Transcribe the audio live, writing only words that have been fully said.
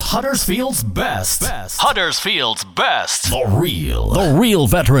Huddersfield's best. Huddersfield's best. The real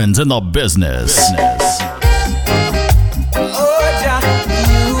veterans in the business.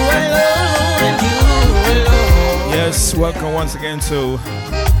 Yes, welcome once again to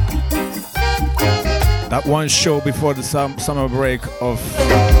that one show before the summer break of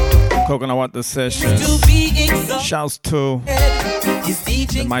Coconut Water Sessions. Shouts to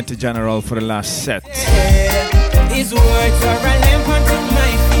the Mighty General for the last set. His words are a lamp unto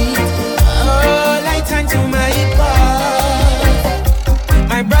my feet, a light unto my path.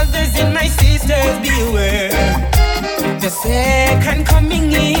 My brothers and my sisters, beware. The second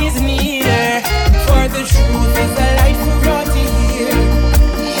coming is near. For the truth is a light for all to hear.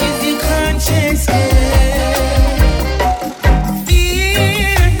 Is your conscience clear?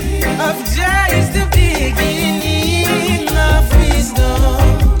 Fear of Jah is the beginning of wisdom.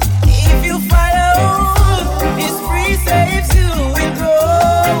 If you follow His precepts, you will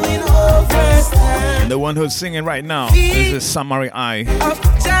grow in overstand. And the one who's singing right now is the Summary Eye. Of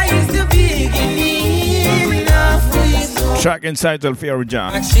Jah is the beginning of wisdom. Track entitled Fear of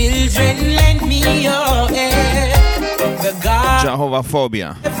Jah. My children, lend me your air. The God Jehovah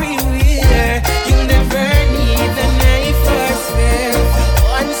Phobia. everywhere. You never need the knife or spear.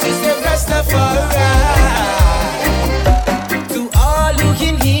 Once is the Rastafari. To all who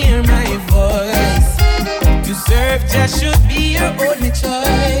can hear my voice, to serve just should be your only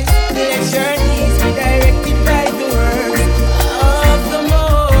choice. Let your needs be directed by the words of the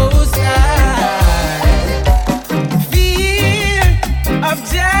Most High. Fear of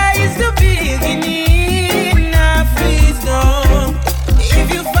Jah is the beginning of wisdom. If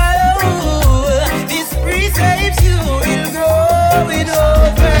you follow these precepts, you will grow in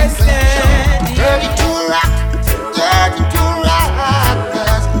overstanding.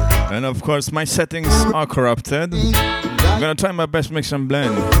 And of course, my settings are corrupted. I'm gonna try my best to mix and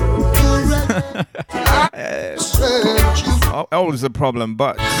blend. Always a problem,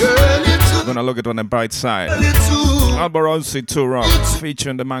 but I'm gonna look at it on the bright side. Albarosi 2 Rocks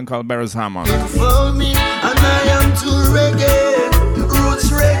featuring the man called Beres Hammond. For me, and I am too reggae, roots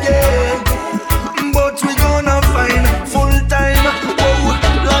reggae. But we gonna find full time. Oh,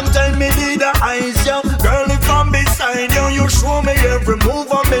 long time me need a eyes, yo. Girl, if I'm beside you, you show me every move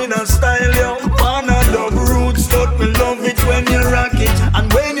I'm in a style, yo. Man, I love roots, but me love it when you rock it.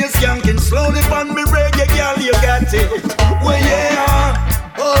 And when you skanking slowly on me reggae, girl, you got it. Well,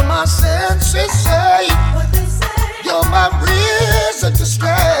 yeah, all my senses say, you're my reason to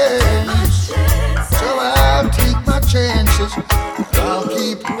stay. So I'll take my chances. I'll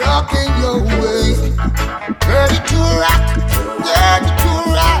keep rocking your way. Ready to rock, ready to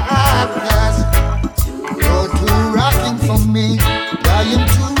rock. Yes. You're too rocking for me. I am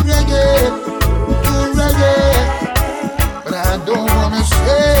too reggae, but I don't wanna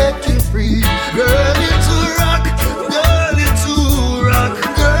set you free. Girl, you too rock, girl, you too rock,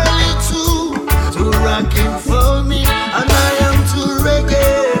 girl, you too rocking for me. And I am too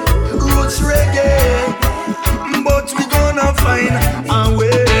reggae, roots reggae. But we gonna find a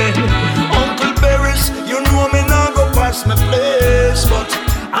way. Uncle Beres, you know me now go past my place. But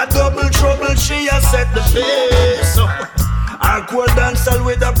a double trouble, she has set the pace. So, awkward dancer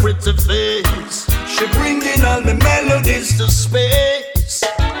with a pretty face. She bringing all the melodies to space.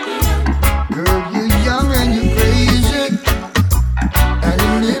 Girl, you young and you crazy, and a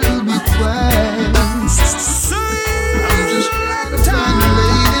little bit wild. I'm just trying to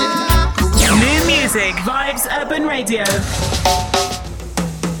lady. New music, Vibes Urban Radio.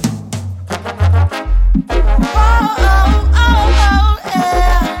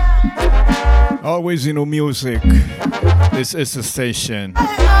 Always in music. This is the station.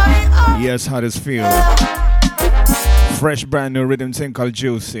 Yes, Huddersfield. Fresh brand new rhythm thing called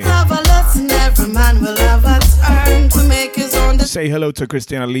Juicy. Have a lesson, every man will have a turn to make his own. Say hello to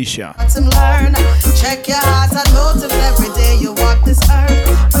Christina Alicia. Learn. Check your heart and motives every day you walk this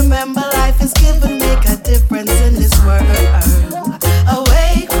earth. Remember, life is given, make a difference in this world.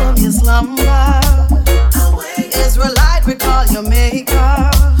 Awake from your slumber. Israelite, recall your maker.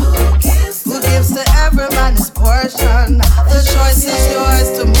 Who gives to every man his portion. The choice is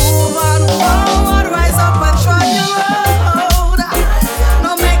yours to move on forward. Rise up and try your road.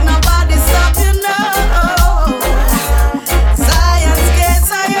 No make nobody stop you now. Zion's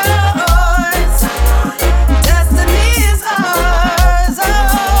gates are yours. Destiny is ours. Oh,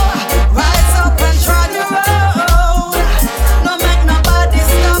 rise up and try your road. No make nobody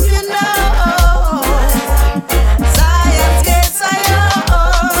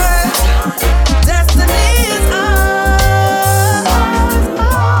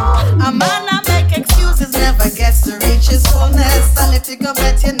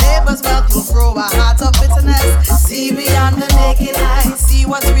neighbor's wealth, you'll grow a heart of bitterness. See beyond the naked eye, see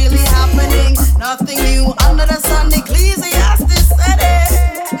what's really happening. Nothing new under the sun, Ecclesiastes said it.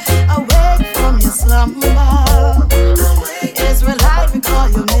 Awake from your slumber, Israelite, we call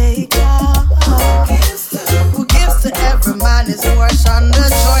you maker. Who gives to every man his portion? The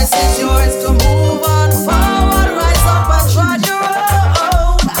choice is yours to move on forward, rise up and trod your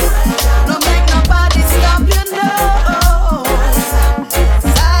own. Don't make nobody stop you, no.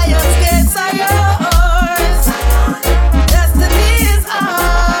 Zion's gates are yours. Destiny is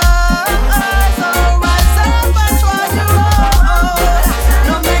ours. So rise up and trod your own.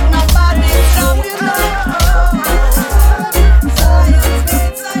 Don't make nobody stop you, no. Zion's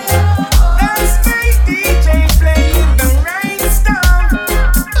gates are yours. That's my DJ playing the rhinestone.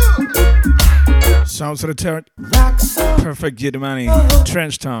 Sounds to the turret. Perfect Gidimani.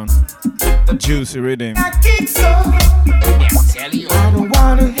 Trenchtown. Juicy rhythm. I don't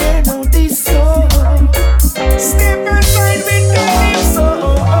wanna hear no disco. Step aside with the disco.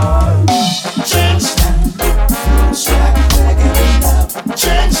 Trenchtown, full strap, reggae love.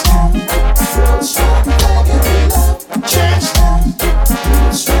 Trenchtown, full strap, reggae love. Trenchtown,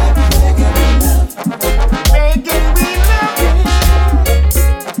 full strap, reggae love. Reggae love.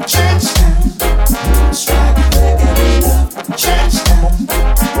 Trenchtown, full strap, reggae love. Trenchtown,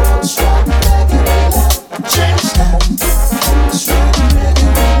 full strap, reggae love. Trenchtown, full strap,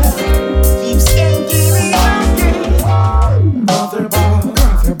 reggae love. Keep skanking me rocking. Brother Bob,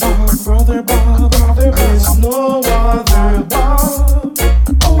 brother Bob, brother Bob, brother Bob. There's no other Bob.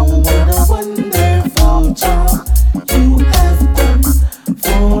 Oh, what a wonderful job you have done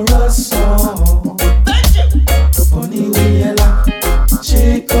for us all. Thank you. Bonnie Wheeler,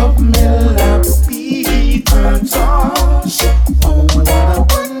 Jacob Miller, Peter Tosh. Oh, what a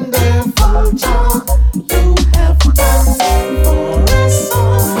wonderful job you have done for us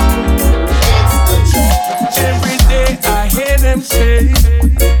all. It's the church. Every day I hear them say,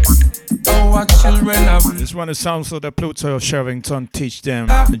 oh, our children have This one is sounds of the Pluto of Shervington. Teach them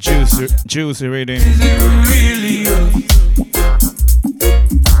the juicy rhythm. really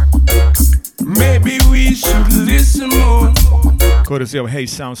maybe we should listen more. Courtesy of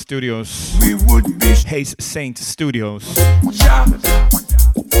Hayes Sound Studios. We would be Hayes Saint Studios. shocked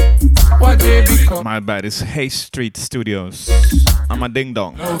what they become. My bad, it's Hayes Street Studios. I'm a ding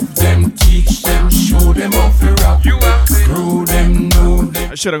dong. Love them, teach them, show them how to rock. Grow them, know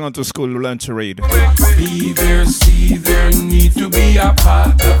them. I should have gone to school to learn to read. Be there, see there, need to be a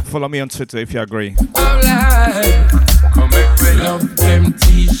part of Follow me on Twitter if you agree. our life. Love them,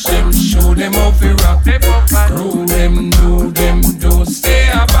 teach them, show them how to rock. Grow them, know them, don't stay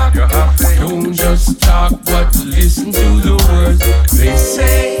aback. Don't just talk, but listen to the words they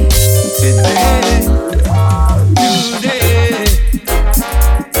say. Today, today.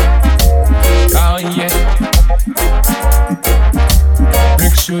 Oh yeah.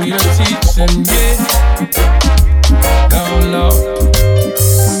 Make sure you teach them, yeah. Down low.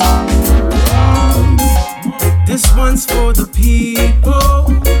 This one's for the people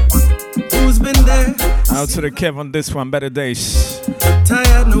who's been there. Out to the Kev on this one, Better Days.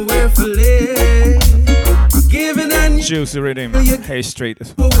 Tired, nowhere for live. Giving and Juicy rhythm. Hayes Street.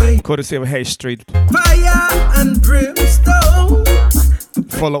 away. Courtesy of Hayes Street. Fire and brimstone.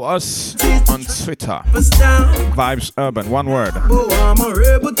 Follow us on Twitter. Us down. Vibes Urban. One word. Oh, I'm a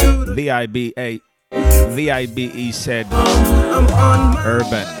rebel to the VIBE said I'm on my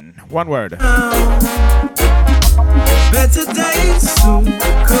Urban. One word. better days soon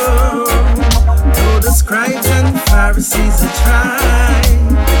come. Though the scribes and Pharisees are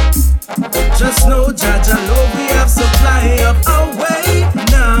trying. Just know, Jaja, Lord, we have supply of our way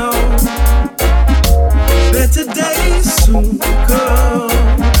now. Better days soon come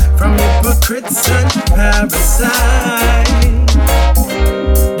from hypocrites and parasites.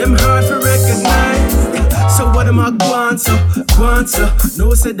 Them hard to recognize. So what am I going so?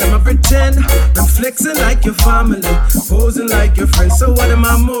 No, say them I pretend. Them flexing like your family, posing like your friends. So what am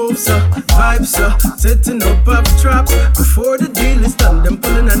I moves vibes setting up traps. Before the deal is done, them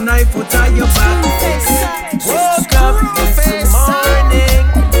pulling a knife out of your back. Woke up this morning.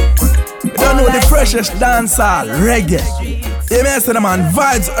 You don't know the freshest dancehall, reggae. You may say them on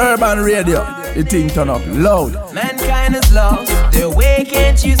Vibes Urban Radio. The thing turn up loud. Mankind is lost, their way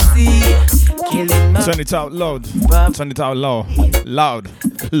can't you see? Killing my Turn it out loud. Turn it out low. Loud.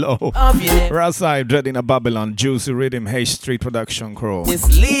 Low. Rasai dreading a Babylon. Juicy rhythm. Hayes Street production crew.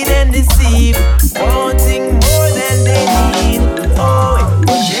 mislead and deceive, wanting more than they need. Oh,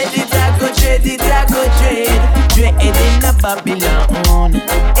 go trade it, I go trade it, I go trade. dread in a Babylon.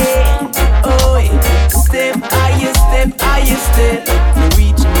 Hey, oh, step, higher step,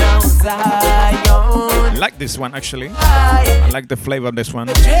 reach Mount Zion. I like this one actually. I like the flavor of this one.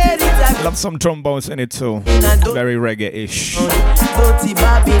 Love some trombones in it too. Very reggae-ish.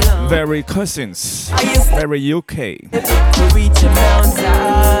 Very Cousins. Very UK.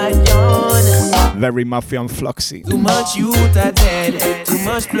 Very Mafia and Fluxy. Too much youth are dead, too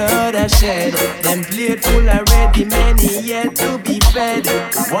much blood are shed. Them plate full already, many yet to be fed.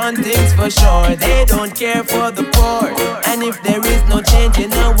 One thing's for sure, they don't care for the poor. And if there is no change, you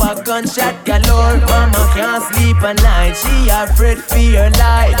know a gunshot galore. Mama can't sleep at night, she afraid for her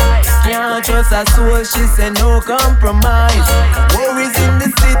life. Can't trust her soul, she said no compromise. Worries in the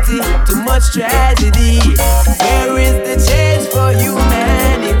city, too much tragedy. Where is the change for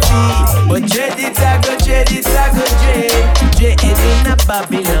humanity? But dread it, I go dread it, I go dread. Dread it in a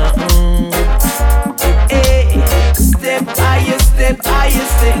Babylon. Hey, step, higher step,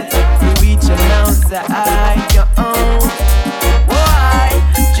 we reach a Mount Zion. Why?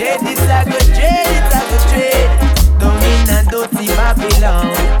 Dread it, I go dread it, I go dread. Down in a dirty Babylon,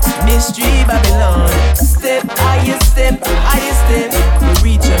 mystery Babylon. Step, higher step, we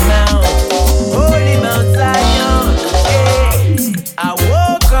reach a Mount, holy Mount Zion. Hey, I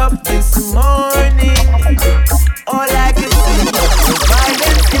woke up this morning, all I could see was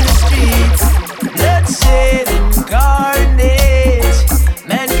violence in the streets, bloodshed and carnage.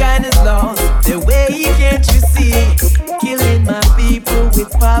 Mankind is lost the way, can't you see? Killing my people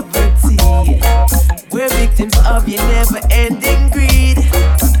with poverty. We're victims of your never-ending greed.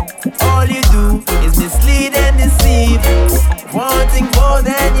 All you do is mislead and deceive, wanting more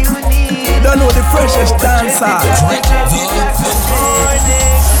than you need. Don't know the freshest dancer.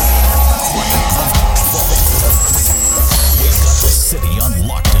 City on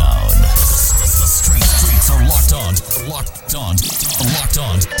lockdown. The streets are locked on.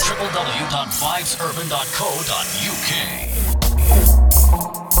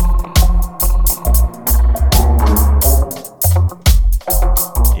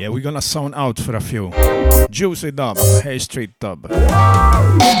 Yeah, we're gonna sound out for a few. Juicy Dub, Hay Street Dub.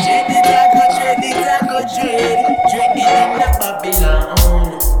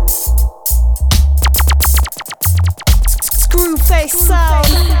 Screwface sound.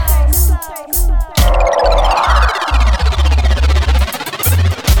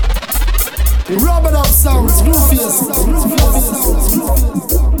 Rub it up sounds, Screwface.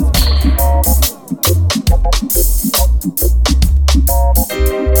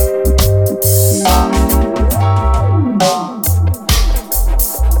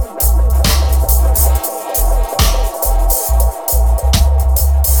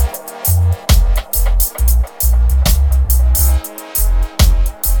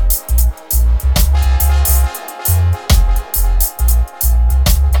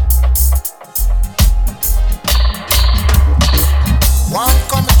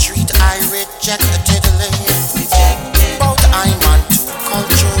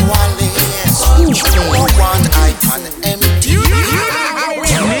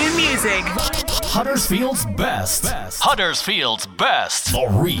 Huddersfield's best. Huddersfield's best.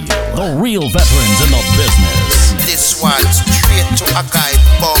 The real veterans in the business. This one's straight to a guy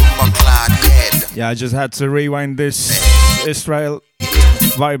bomber-clad head. Yeah, I just had to rewind this Israel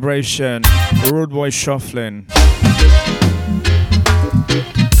vibration, Rude Boy shuffling.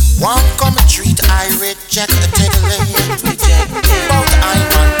 One come treat I reject a tiddling. Both I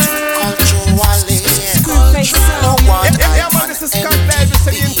want to culturally. No one I want this is Scott Davis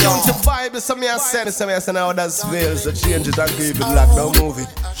and in tune to Bible. Some I said now that's feels the changes and keep it black, no movie.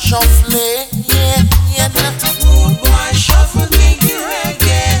 Shuffling, yeah. Rude boy shuffling,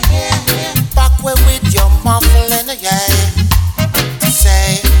 reggae. Back way with your muffling, yeah.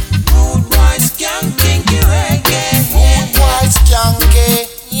 Say, rude boy skanking, reggae. Rude boy skanking,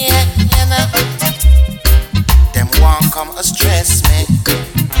 yeah. Them won't come a stress me.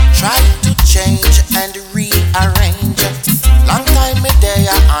 Try to change and rearrange. Long time me there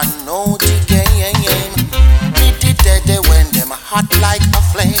and know the game. Me the day when them hot like a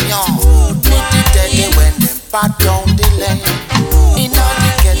flame. Me the day when them bad down the lane. In all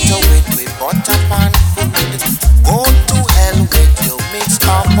the ghetto with butter pan food. Go to hell with your mix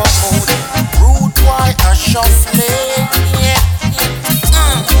up a mood. Rude boy a shuffling, yeah.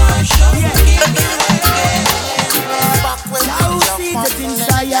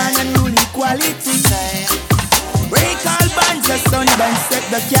 Break all bands of sunburn, set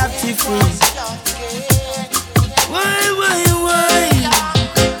the captive free. Why?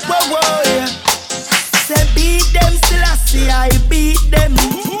 Whoa, yeah. Say beat them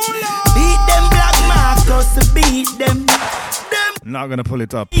not gonna pull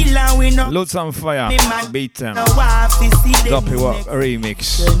it up. Loads on fire. Beat them. Doppy Walk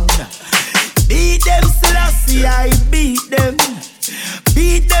remix. Beat them, Selassie, I beat them.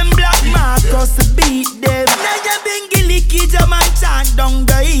 Beat them, Black Marcus, beat them. Naya Bengali, Kijaman, chant down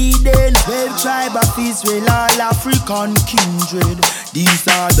the Eden. Well, tribe of Israel, all African kindred. These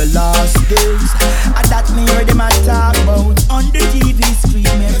are the last days. And that me hear them a talk about. On the TV screen,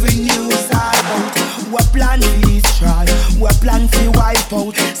 every news about. What plan for this trial? What plan for wipe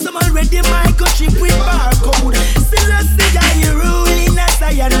out? Some already microchip with barcode. Selassie, I ruling as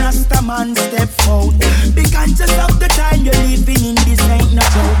I and Rastaman step forward. Be conscious of the time you're living in. This ain't no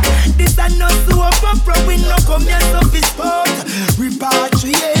joke. This ain't no soap opera. We no come here to be sport.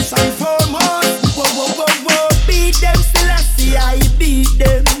 Repatriation foremost. Whoa, whoa, whoa, whoa. Beat them, Selassie, I beat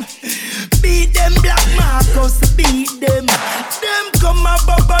them. Beat them, Black Marcus, beat them. Them come up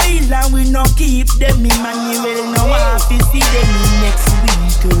Hill and we no keep them. Emmanuel no want to see them in next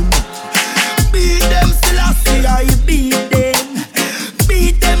weekend. Beat them, Selassie, I beat them.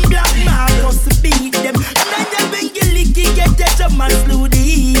 Beat them, Black Marcus, beat them. Naya Bengali, get the German, slew the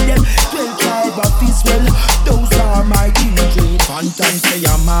Eden. 12 tribe of Israel, those are my kindred. Phantom say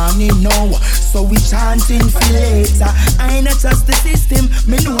a man in now, so we chanting for later. I not trust the system,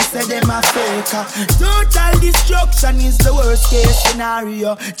 me know say them a faker. Total destruction is the worst case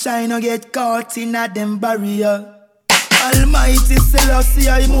scenario. China get caught in a them barrier. Almighty Selassie,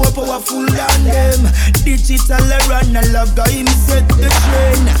 I'm more powerful than them. Digital run a log, him set the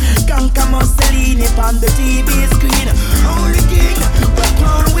train. Conquer Mussolini on the TV screen. Only king, but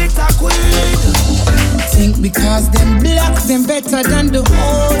crown with a queen. Think because them black, them better than the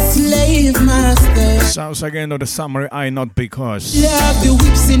old slave master. Sounds again of the summary, I not because. Love the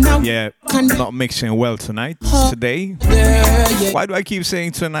whips in a yeah, not mixing well tonight, today. Why do I keep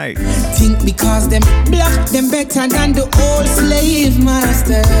saying tonight? Think because them black, them better than the old slave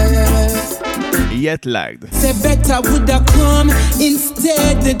master. Yet lagged. Say better woulda come,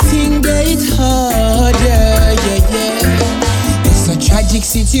 instead the thing get harder. It's a tragic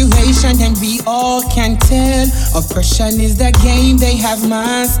situation and we all can tell. Oppression is the game they have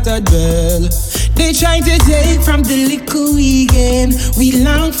mastered well. They try to take from the little we gain. We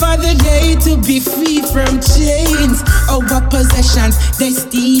long for the day to be free from chains. Our possessions they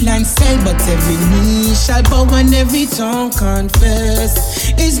steal and sell, but every knee shall bow and every tongue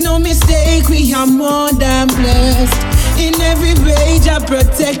confess. It's no mistake, we are more than blessed. In every rage I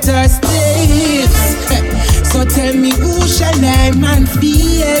protect our states. So tell me who shall I man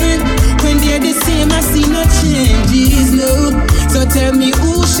fear? When they're the same I see no changes, no. So tell me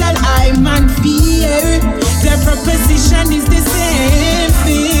who shall I man fear? Their proposition is the same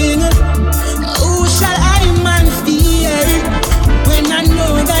thing. Who shall I man fear? When I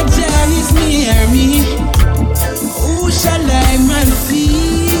know that Jah is near me, who shall I man fear?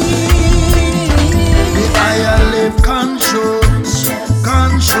 The higher live controls.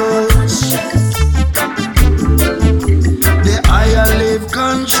 The higher live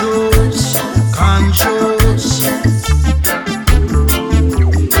controls.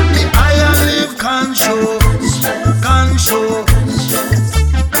 The higher live controls.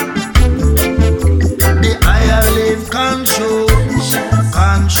 The higher live controls.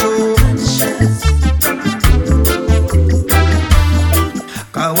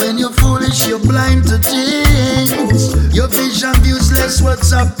 Cause when you're foolish, you're blind to things. Your vision useless,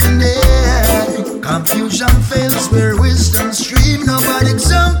 what's up in there? Confusion fails where wisdom stream. No bad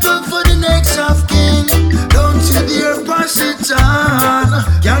example for the next of king. Don't you dare pass it on.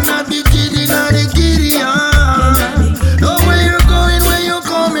 Cannot be kidding on the Gideon. Know where you're going, where you're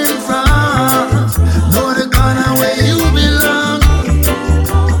coming from. Know the corner where you belong.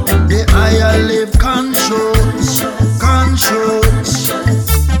 The higher live controls.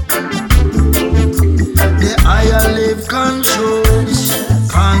 The higher live controls.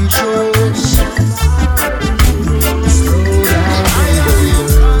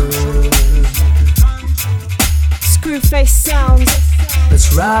 Screwface sounds. Let's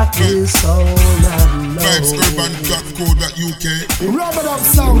rock this all night long. VibesUrban.co.uk. Rub it up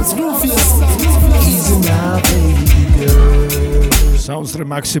sounds, Screwface. Easy now, baby girl. Sounds the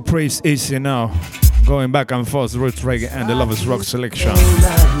Maxi Priest easy now. Going back and forth, roots reggae and the lovers rock selection.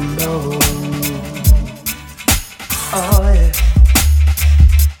 Oh yeah.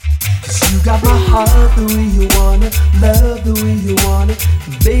 'Cause you got my heart the way you want it, love the way you want it.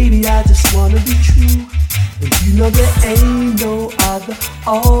 Baby, I just wanna be true. And you know there ain't no other,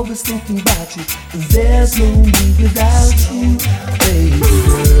 always thinking about you. And there's no me without you, baby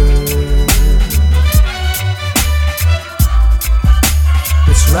girl.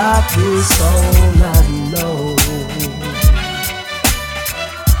 Let's rock this all night long.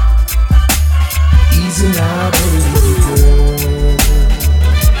 now, baby girl.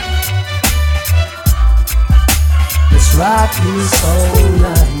 Let's rock this all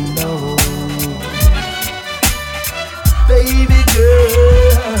night long. Baby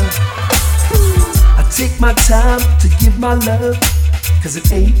girl, I take my time to give my love, 'cause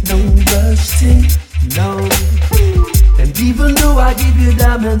it ain't no rush thing, no. And even though I give you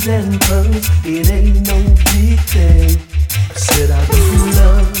diamonds and pearls, it ain't no big thing. Said I give you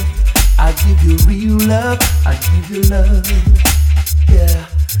love, I give you real love, I give you love, yeah.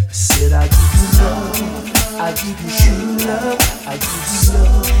 Said I give you love, I give you true love, I give you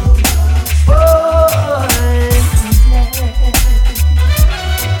love, boy,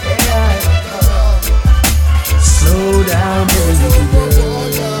 yeah. Slow down, baby girl.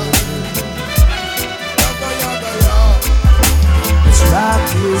 Let's rock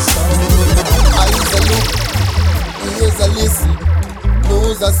this song. Eyes a look, ears a listen,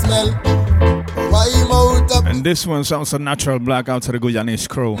 nose a smell. Why mouth up? And this one sounds a natural black out to the Guyanese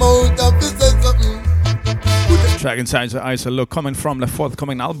crew. Mouth up is something. Track inside the Eyes a Look, coming from the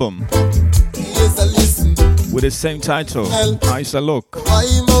forthcoming album Ears a listen, with the same title, Eyes a Look. why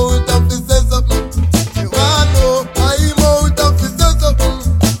mouth up is something. You wanna know why mouth up is something.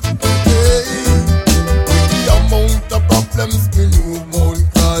 Hey, with the amount of problems we know won't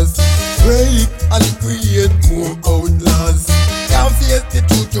cause, break and create more outlaws. Can't face the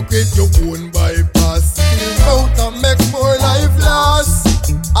truth, you create your own bypass. Still out and make more life last.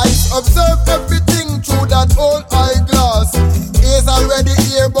 I observe everything through that old eyeglass. He's already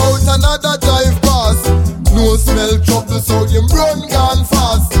hear about another drive past. No smell trouble, so him run gone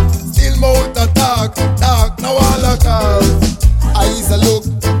fast. Still mouth attack, dark, now all a call. Eyes a look,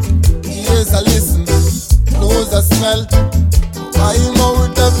 ears a listen, nose a smell. I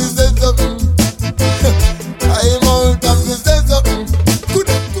mouth up is something. I mouth up is something.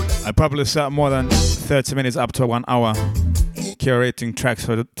 I probably sat more than 30 minutes up to 1 hour curating tracks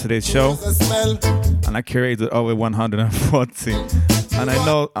for today's show, and I curated over 140. And I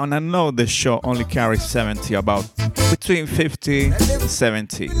know the show only carries 70, about between 50 and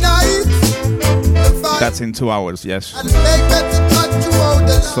 70. That's in 2 hours, yes.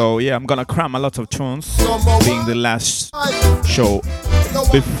 So yeah, I'm gonna cram a lot of tunes, being the last show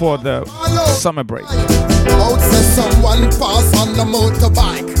before the summer break. Out says someone pass on the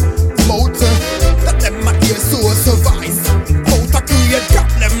motorbike. Motor, that them a hear so survive. Motor create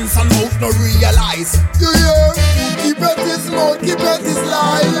problems and mouth no realize. Yeah, keep at his mouth, keep at his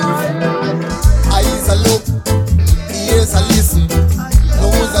life. Eyes a look, ears a listen,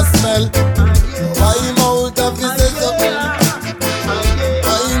 nose a smell. Why mouth of his head up?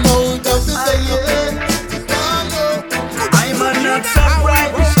 Why mouth of his head up? I'm a not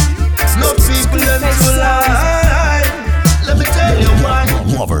surprised. No people them to lie. Let me tell you why.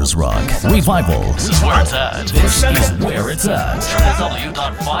 Lovers Rock Revival. This is where it's at. This is where it's at.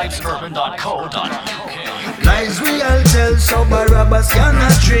 www.vibesurban.co.uk. Lies we all tell, so my robbers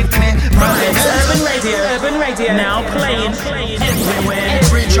cannot trick me. Urban Radio, now playing everywhere.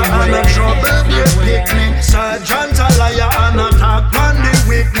 Preacher and a trouble, they pick me. Sergeant a liar and a talk man the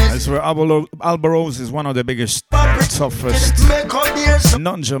witness. That's where Alba Rose is one of the biggest, toughest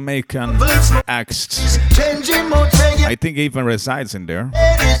non-Jamaican acts. I think he even resides in there,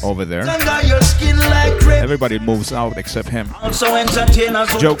 over there. Everybody moves out except him.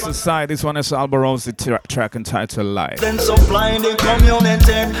 Jokes aside, this one is Alba Rose, the track entitled Live. Then so blind in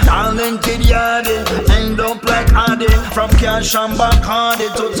community, talented yardie, end up like Addy, from Cash and Bacardi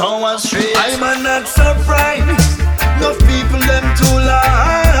to Tower Street. I'm a not surprised, enough people them to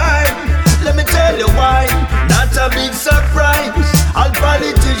lie. Let me tell you why, not a big surprise, all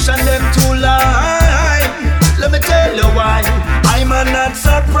politicians them to lie. Let me tell you why, I'm a not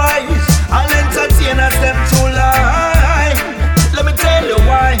surprised, all entertainers them to lie. Let me tell you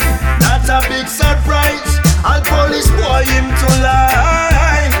why, not a big surprise, all police boy him to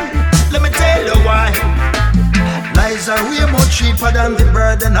lie. Let me tell you why. Lies are way more cheaper than the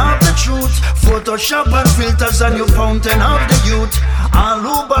burden of the truth. Photoshop and filters and you fountain of the youth. All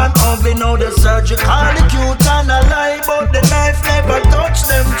who ban ugly now the surgical acute. And a lie but the knife never touch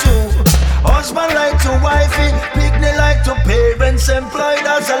them too. Husband like to wifey, picnic like to parents. Employed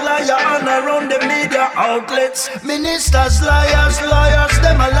as a liar and around the media outlets. Ministers liars, lawyers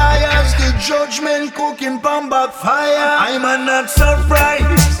them a liars. The judgment cooking bomb backfire. I'm a not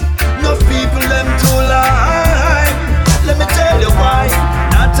surprised, enough people them to lie. Let me tell you why,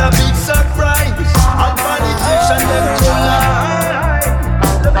 not a big surprise, all politicians them to lie.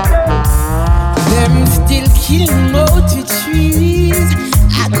 Them still killing out the trees.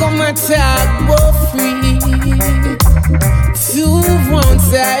 I come and talk about free. Two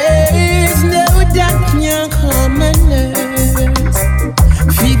ones is no darkness.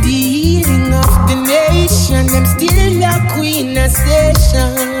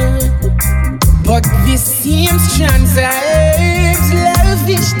 devastation. But this same strands of herbs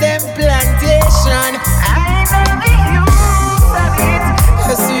lavish them plantation. I know the use of it.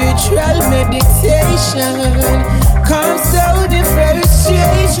 A spiritual meditation comes out the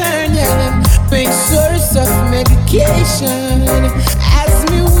frustration. Big source of medication. As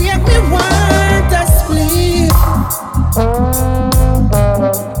me wake me want to sleep.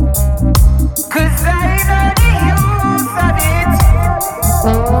 Cause I know the use of it.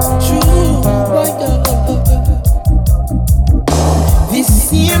 True, boy, this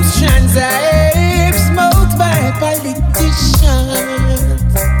same strands of herbs smoked by politicians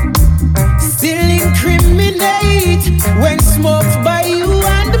still incriminate when smoked by you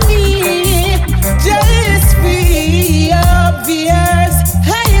and me. Just be obvious,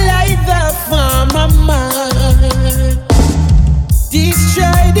 highlight the farmer man.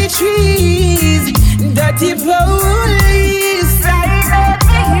 Destroy the trees, dirty police. Silent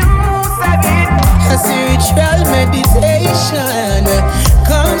the use of it. A spiritual meditation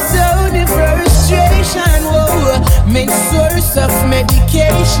comes out the frustration. Whoa, main source of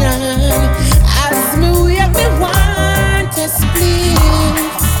medication. As me wake me want to split.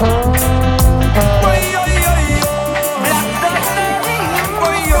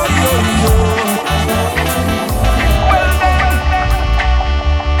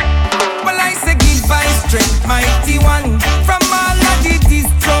 Mighty one, from all of the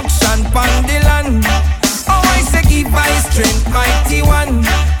destruction upon the land. Oh, I say give I strength, mighty one,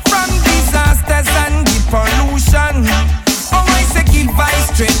 from disasters and the pollution. Oh, I say give I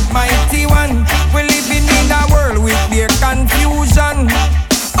strength, mighty one. We're living in a world with their confusion.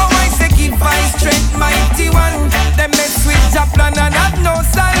 Oh, I say give I strength, mighty one. They mess with your plan and have no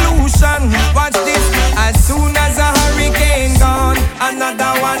solution. Watch this, as soon as a hurricane gone,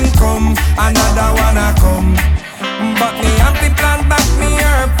 another one come, another one a come. But me have to plant back me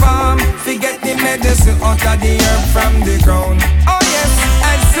herb farm. Forget the medicine out of the herb from the ground. Oh yes,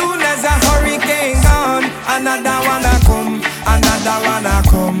 as soon as a hurricane gone, another one a come, another one a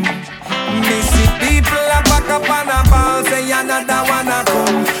come. Me see people a back up on a ball, say another one a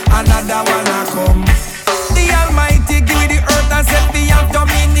come, another one a come. The Almighty give the earth and set the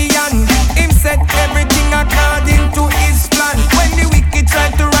dominion. Him set everything according to his plan. When the wicked try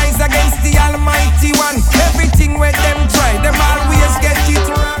to rise against the Almighty one, everything where them try, them always get it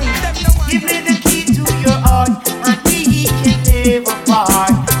wrong. Give me the key to your heart, and we can never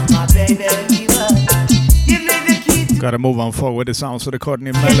part. My baby, give me the key to Gotta move on forward with the sounds of the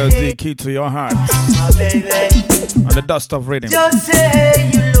Courtney melody, key to your heart. my baby. On the dust of rhythm. Just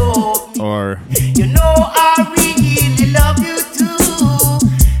say you love me. Or You know I really love you too.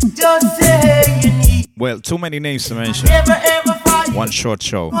 Just say you need. well, too many names to mention. Never ever fight One short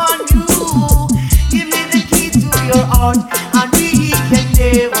show. on you. Give me the key to your heart, and we can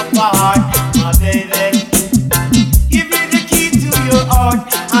never part. My baby. Give me the key to your heart,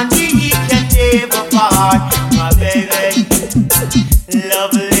 and we can never part. My baby.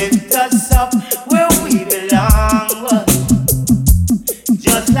 Love lift us up where we belong.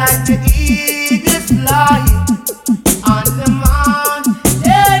 Just like the eagles fly on the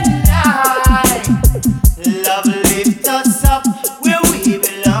mountain night. Love lift us up where we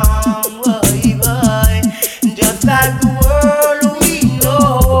belong, boy, boy. Just like the world we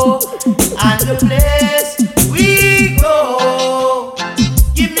know and the place we go.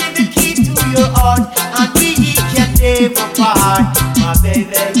 Give me the key to your heart, and we can never part, my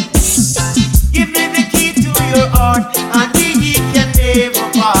baby. Give me the key to your heart, and we can never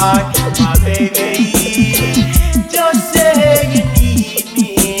part, my baby. Just say you need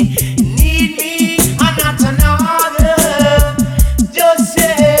me, and not another. Just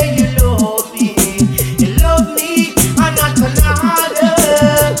say you love me, and not another.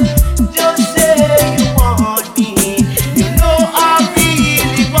 Just say you want me, you know I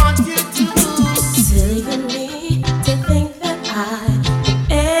really want you to. Silly of me to think that I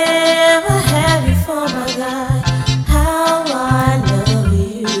would ever have you for my guy. How I love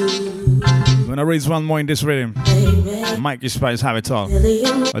you. I'm gonna raise one more in this rhythm. Mikey Spice have it all.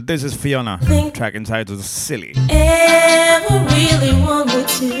 But this is Fiona. Track entitled Silly. Ever really want me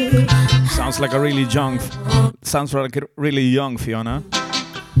to. Sounds like a really young Fiona.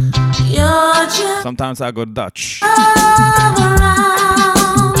 You're just Sometimes I go Dutch. around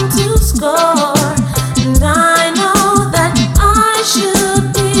to score, and I know that I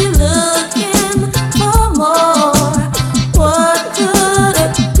should be looking for more. What could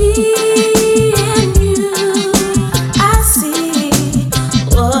it be in you? I see.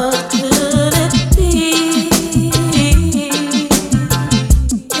 What could it be?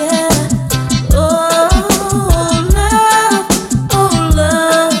 Yeah. Oh, love,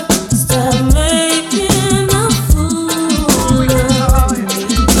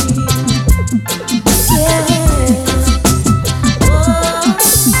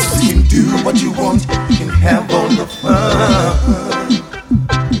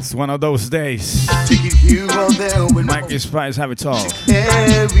 one of those days. Take it here or there when Mikey Spice have it all.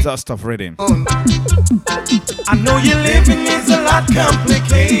 Dust of rhythm. I know your living is a lot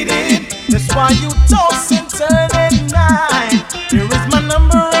complicated. That's why you toss and turn at night. Here is my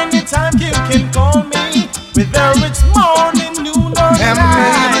number, anytime you can call me. Whether it's morning, noon, or night. I'm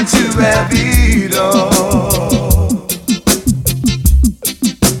able to have it all.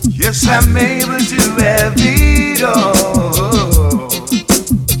 Yes, I'm able to have it all.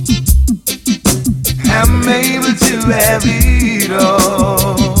 I'm able to have it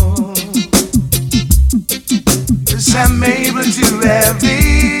all. Yes, I'm able to have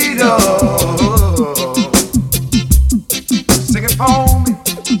it all. Sing it for me.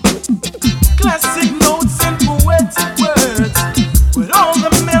 Classic notes and poetic words with all the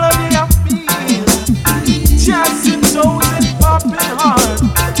melody I feel. Jazz and toes and popping hard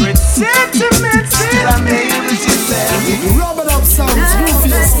with sentiments in I'm able to have it. Rub it up sounds,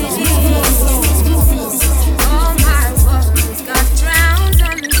 All my worries got drowned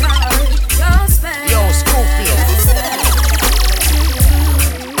under your spell. Yo, Schofield.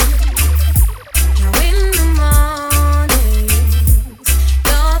 Now in the morning,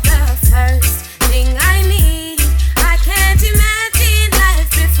 you're the first thing I need. I can't imagine life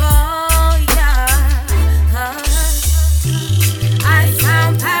before ya. I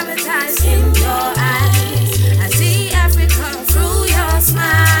found paradise in your eyes. I see Africa through your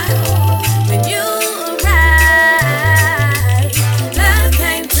smile. When you arrived, love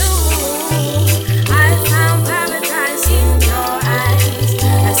came through. I found paradise in your eyes.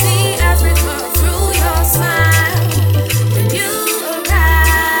 I see Africa through your smile. When you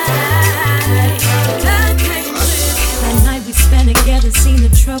arrived, love came through. That night we spent together seemed to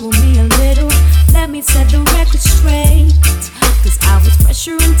trouble me a little. Let me set the record straight, cause I was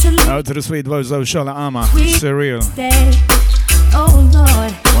pressuring to live Out to the sweet voice of Shola Ama, Surreal. stay. Oh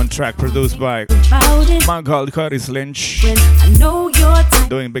Lord, One track produced by about it. man called Curtis Lynch. When I know your type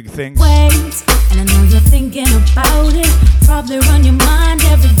Doing big things. ways, and I know you're thinking about it. Probably run your mind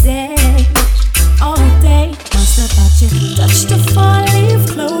every day, all day. Once I thought you touched the four-leaf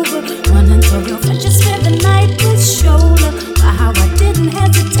clover, run until your friend just spent the night with shoulder. But how I didn't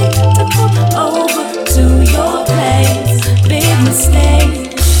hesitate to come over to your place. Big mistake.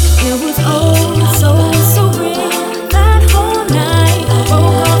 It was so real. That whole night,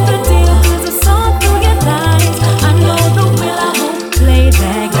 broke off the deal 'cause I saw through your lies. I know the will I won't play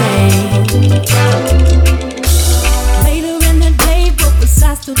that game. Later in the day, what was I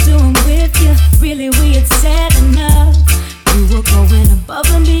still doing with you? Really, we had said enough. You were going above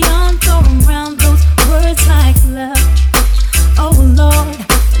and beyond, throwing around those words like love. Oh Lord,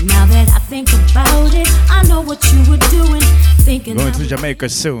 but now that I think about it, I know what you were doing. Thinking Going I to Jamaica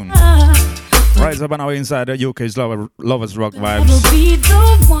soon. Rise up and out inside the UK's Lovers Rock will vibes. be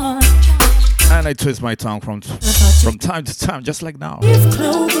the one. And I twist my tongue from time to time, just like now.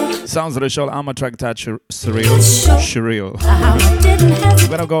 Clover. Sounds of the show. I'm a track that surreal. How I didn't have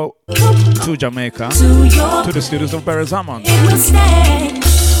We're gonna go to Jamaica, to your to the studios of Barry Zaman. big mistake.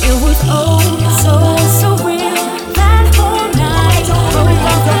 It was so real. That whole night, broke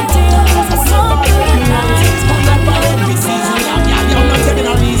off the deal 'cause I saw through your lies.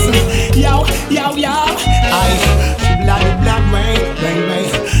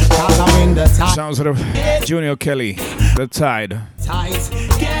 Sounds of Junior Kelly, The Tide.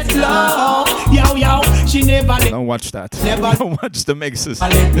 Get low, yo, she never let. Don't watch that. Don't watch the mixes,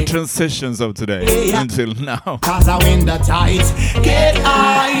 the transitions of today until now. Cause I win the tight, get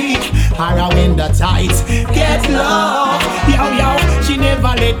high. I win the tight, get low. Yo, she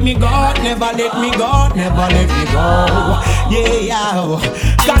never let me go, never let me go, never let me go. Yeah,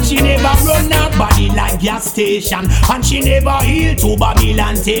 cause she never run her body like gas station, and she never heal to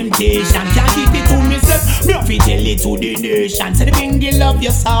Babylon temptation. Can't keep it to myself, me have to tell it to the nation. Say the bingy love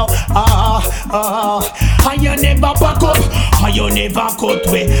you so, and you never back up, and you never cut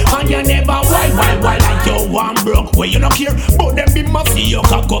way, and you never wild like you one broke way. You don't care, but them be must see you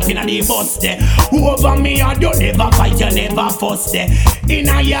cock up in the bus there. Over me and you never fight, you never fuss there. In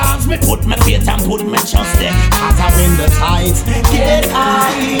a yards me put my faith and put my trust there. As I win the tight, get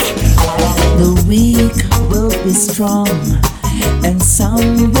high. The weak will be strong, and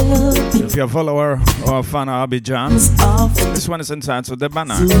some will be. If you're a follower or a fan of Abidjan, this one is entitled The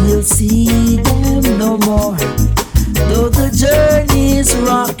Banner. Soon you'll see them no more. Though the journey is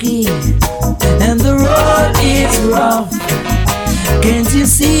rocky and the road is rough, can't you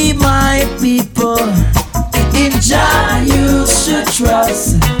see, my people? In Jah you should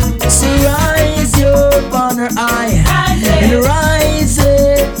trust. So rise your banner high and rise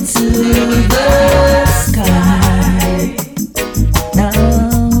it to the sky.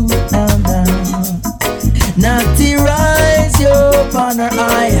 Now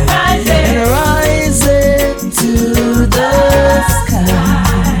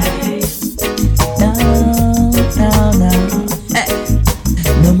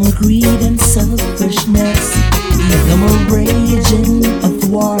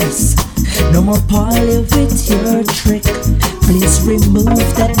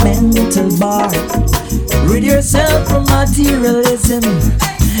that mental bar. Rid yourself from materialism.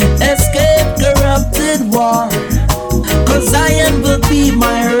 Escape corrupted war. 'Cause Zion will be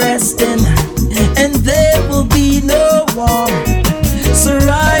my resting, and there will be no war. So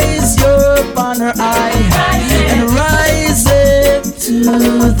rise your banner high and rise it to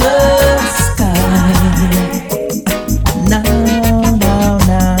the sky. Now, now,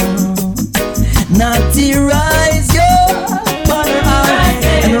 now. Naughty, rise your banner high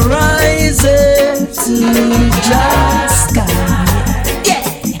and rise it to the sky. Yeah.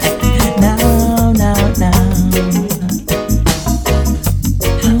 Now, now, now.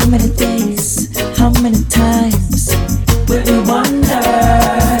 How many days, how many times will we wonder?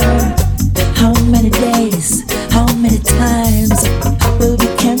 How many days, how many times will we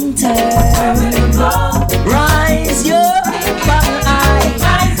canter? Rise your banner high,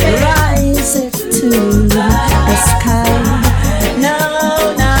 rise it to the sky.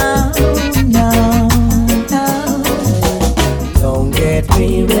 Now, now, now, now. Don't get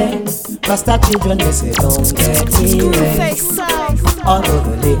weary. Rasta children, they say don't get weary. Although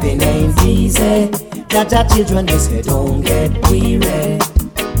the living ain't easy, Jaja children, they say don't get weary.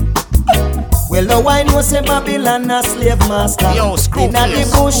 Well, now I know say Babylon a slave master. Yo, inna the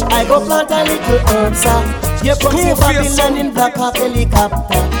bush, I go plant a little herbs. You come see Babylon in Black Hawk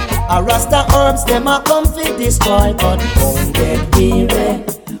helicopter. A Rasta herbs, them a come fi destroy, but don't get weary.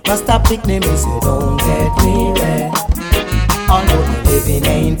 Rasta pick them, they say don't get weary. Although the living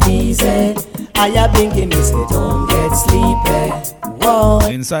ain't easy, I have been given, me say don't get sleepy. Whoa.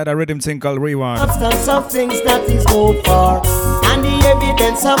 Inside a rhythm thing called Rewind. Substance of things that is hoped for, and the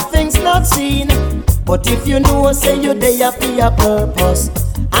evidence of things not seen. But if you know, say you're there for your purpose,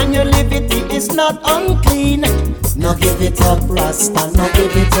 and your liberty is not unclean, no give it up, Rasta, no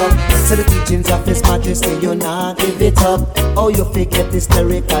give it up. Say the teachings of His Majesty, you not give it up. Oh, you forget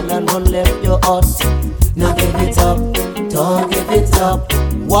hysterical and run left your heart. No give it up, don't give it up.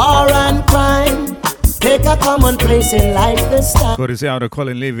 War and crime take a common place in life this time. Good to see how they're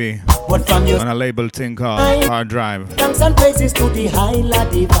calling Levy But from your on a label thing called Hard Drive. thanks and praises to the highly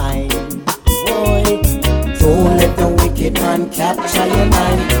divine. Boy, don't let the wicked man capture your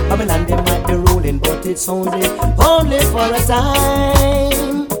mind. Babylon, they might be ruling, but it's only for a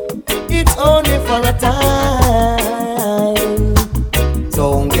time. It's only for a time.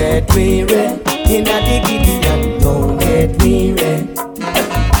 Don't get weary in a Gideon. Don't get weary.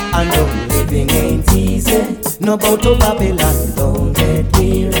 And the living ain't easy. No bout to Babylon. Don't get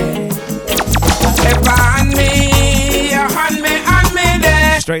weary.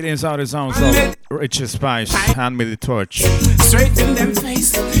 Straight inside the sounds of Richard Spice. Hand me the torch. Straight in them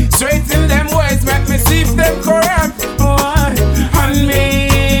face, straight in them words, make me see if them corrupt. Oh, hand me,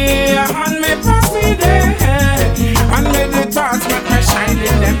 pass me there. Hand me the thoughts, make me shine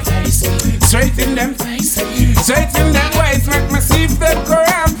in them face. Straight in them face, straight in them words, make me see if them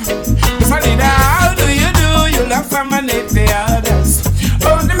corrupt. So leader, how do? You love dominate the others.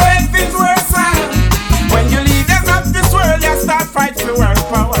 Only make things worse. When you leaders of this world, you start fight for world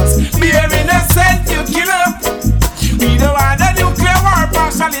powers. Being innocent, you kill up. We don't want a nuclear war,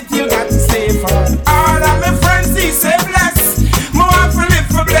 partiality, you got to stay for. All of my friends, he say bless. More want to live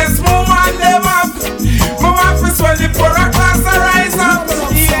for bless, more want them up. More want to swell the poorer class and rise up.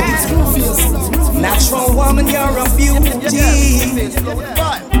 Yeah. Natural woman, you're a beauty.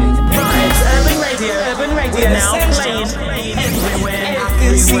 Urban Radio now playing everywhere. I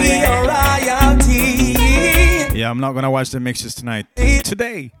can see your royalty. Yeah, I'm not gonna watch the mixes tonight.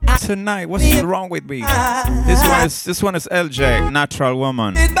 Tonight, what's wrong with me? This one is LJ, Natural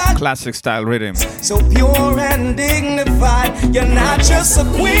Woman, classic style rhythm. So pure and dignified, you're not just a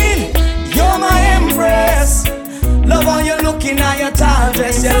queen, you're my empress. Love how you're looking at your tall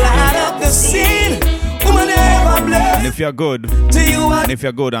dress, you light up the scene. Woman ever blessed. And if you're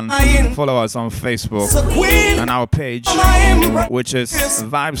good, and follow us on Facebook and our page, which is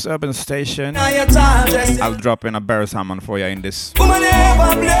Vibes Urban Station. I'll drop in a Barry Salmon for you in this. Woman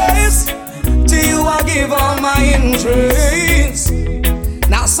ever blessed. To you I give all my interest.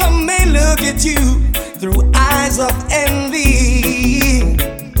 Now some may look at you through eyes of envy,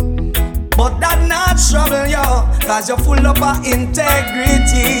 but that not trouble you, cause you're full of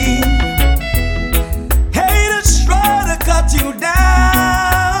integrity. Haters try to cut you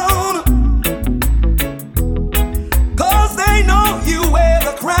down, cause they know you wear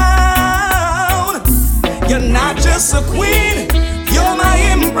the crown. You're not just a queen, you're my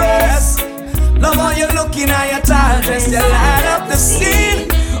empress. Love how you're looking at your tall dress, you light up the scene.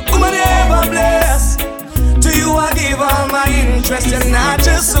 Woman ever blessed. To you I give all my interest. You're not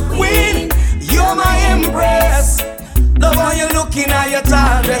just a queen, you're my empress. Love how you looking at your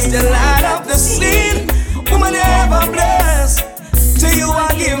time, dress you light up the scene. Woman, you ever blessed. To you I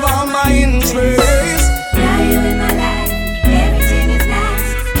give all my interest. Now you in my life, everything is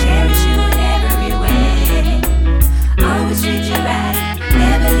nice. Cherish you in every way. Always treat you right,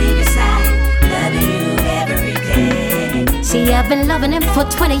 never leave your side. Loving you every day. See, I've been loving him for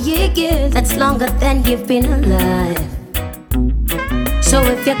 20 years. That's longer than you've been alive. So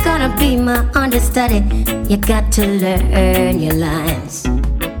if you're gonna be my understudy, you got to learn your lines.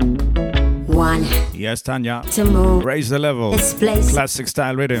 One. Yes, Tanya. To move. Raise the level. This place. Classic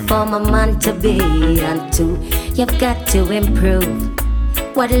style rhythm. For my man to be. And two, you've got to improve.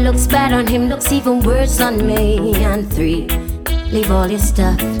 What looks bad on him looks even worse on me. And three, leave all your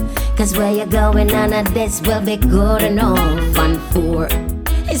stuff. Cause where you're going on at this will be good enough. And four,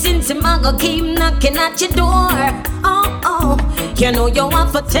 since I'm gonna keep knocking at your door. Oh, you know you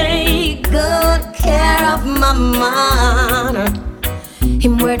want to take good care of my man.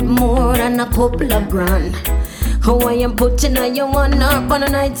 Him worth more than a couple of grand. How I am putting on your one up on a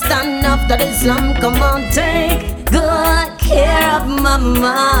nightstand after the slum. Come on, take good care of my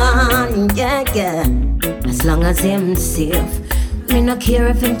man. Yeah. As long as him safe. Me no care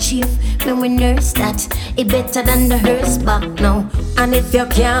if him chief. Me we nurse that. It better than the hearse back now. And if you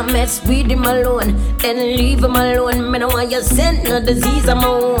can't mess with him alone, then leave him alone. Me no want you send no disease on my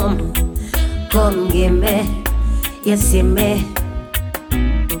home. Come give me, you see me.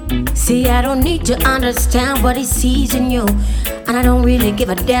 See, I don't need to understand what he sees in you. And I don't really give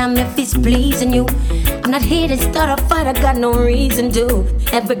a damn if he's pleasing you. I'm not here to start a fight, I got no reason to.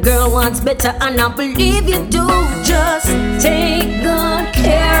 Every girl wants better and I believe you do. Just take good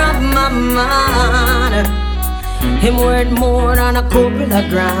care of my man. Him worth more than a couple of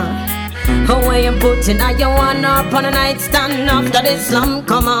grand. How I am putting on your one up on a nightstand after the slum.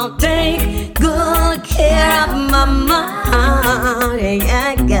 Come on, take good care of my man.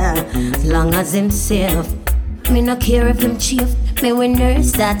 Yeah. As long as himself. Me no care if him chief. Me we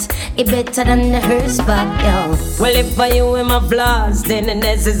nurse that. It better than the hearse back, yo. Well, if I you in my flaws, then it's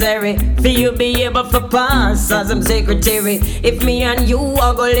necessary for you be able to pass as I'm secretary. If me and you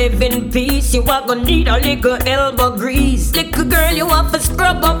are gonna live in peace, you are gonna need a little elbow grease. Little girl, you have to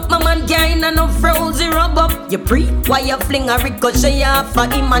scrub up. My man can't no frozen rub up. You pre, why you fling a ricochet off for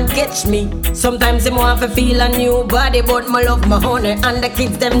him and catch me? Sometimes him want to feel a new body, but my love, my honor, and the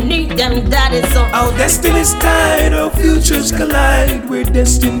kids them need them daddy. So our destiny's tied, our futures collide. We're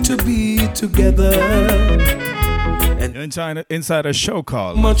destined to be together. And inside a show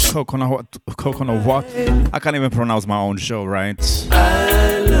called Coconut What? I can't even pronounce my own show, right?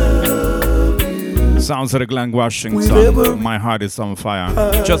 I love you. Sounds like Glenn Washington. My heart is on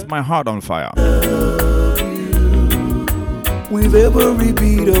fire. Just my heart on fire. With every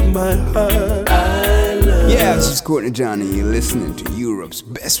beat of my heart. Yeah, this is Courtney Johnny. You're listening to Europe's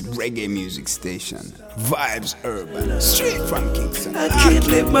best reggae music station, Vibes Urban, straight from Kingston. I can't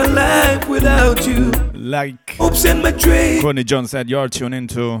live my life without you. Like hopes and my dreams. Courtney John said, you're tuned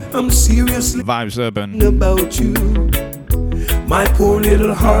into I'm seriously Vibes Urban. About you. My poor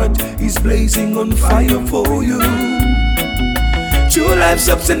little heart is blazing on fire for you. True life's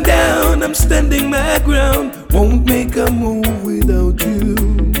ups and downs, I'm standing my ground. Won't make a move without you.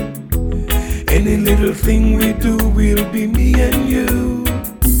 Any little thing we do will be me and you.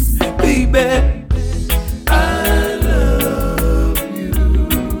 Baby, I love you.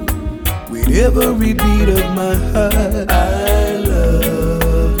 With every beat of my heart, I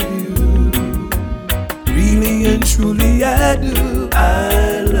love you. Really and truly I do.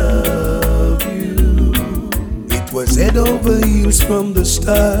 I love you. It was head over heels from the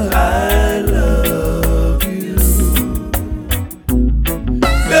start. I love you.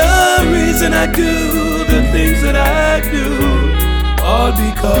 The reason I do the things that I do, all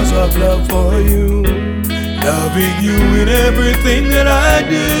because of love for you. Loving you in everything that I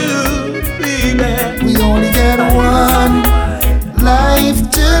do, baby. We only get one life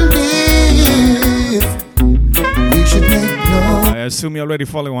to live. We should make no. I assume you're already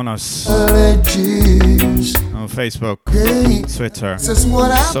following us on Facebook, Twitter,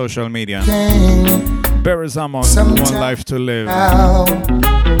 social media. Barry's Amon, One Life to Live.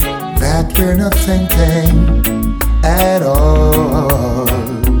 That we're not thinking at all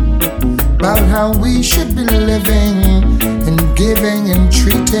about how we should be living and giving and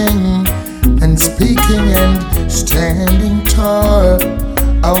treating and speaking and standing tall.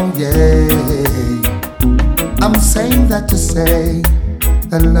 Oh yeah, I'm saying that to say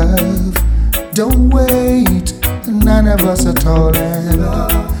that love don't wait, none of us at all. And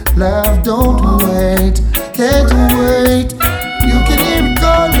love don't wait, can't wait. You can hear it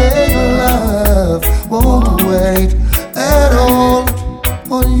calling, love won't wait.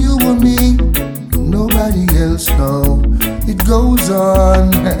 only you and me, nobody else know. It goes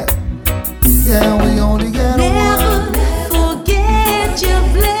on. Yeah, we only get one. Forget your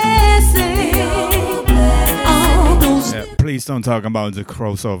blessing. All those Please don't talk about the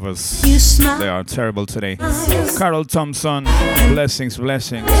crossovers. you smile. They are terrible today. Carol Thompson, blessings,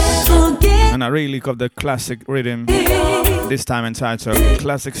 blessings. Forget And I really love the classic rhythm. This time entitled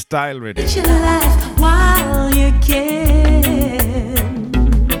Classic Style Rhythm. your life while you can.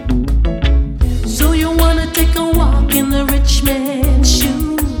 So you wanna take a walk in the rich man's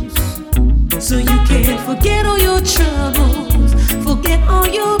shoes, so you can forget all your troubles, forget all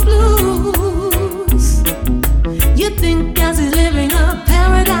your blues. You think as he's living a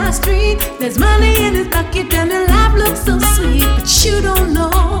paradise dream, there's money in his pocket and the life looks so sweet, but you don't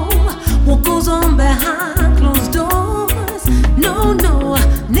know what goes on behind closed doors. No, no,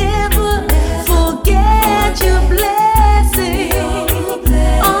 never forget your blessing.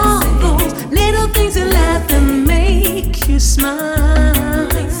 All those little things in life that make you smile.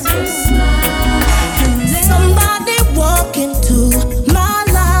 Somebody walk into my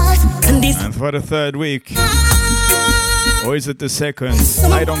life and this And for the third week, or is it the second?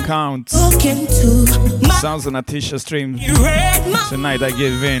 I don't count. walk into my Sounds on a Tisha stream. red my Tonight I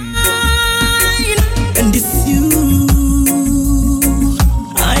give in. and it's you.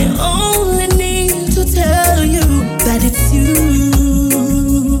 I only need to tell you that it's you.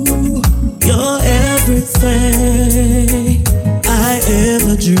 You're everything I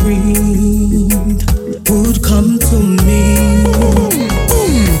ever dreamed would come to me.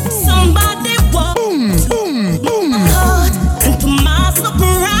 Somebody walk to my heart, and to my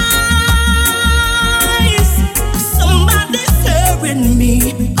surprise, somebody's tearing me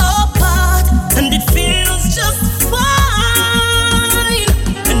apart, and it feels just fine.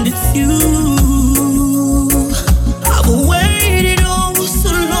 And it's you. I've waited oh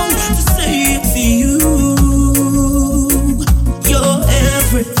so long to say it's you. You're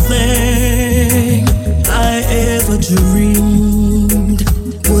everything I ever dreamed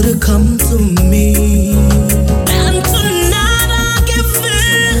would have come to me. And tonight I give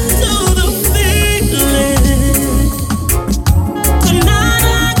in to the feeling. Tonight I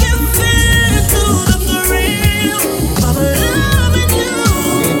give in to the thrill of loving you.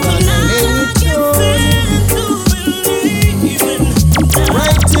 Tonight I give in to believing.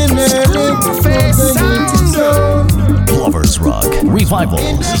 Right in early Lovers Rock Revival.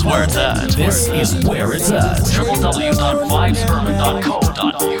 This is where it's at. This is where it's at.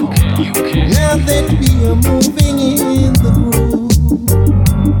 www.vibesurban.co.uk. Now that we are moving in the groove.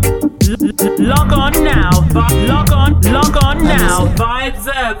 Log on now. Log on now. Vibes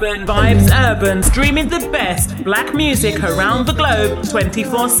Urban. Streaming the best black music around the globe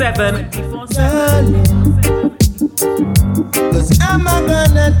 24/7. Cause I'm not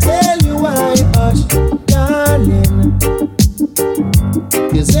gonna tell you why, hush, darling.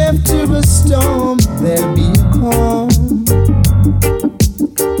 Cause after a storm, there'll be a calm.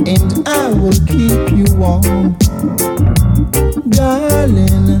 And I will keep you warm,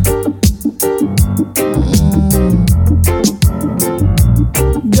 darling.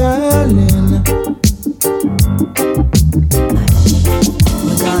 Darling.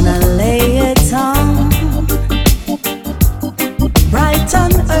 We're gonna lay it on bright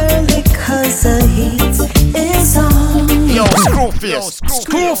and early, cause the heat is on. Yo,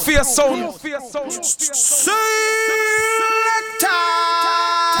 Screwface sound.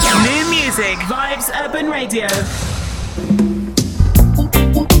 New music. Vibes Urban Radio.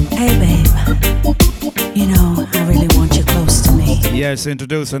 Hey babe, you know I really want you close to me. Yes,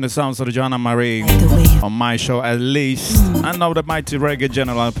 introducing the sounds of Joanna Marie on my show at least. I know the mighty reggae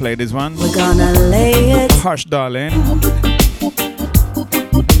general play this one. We're gonna lay it Hush, darling.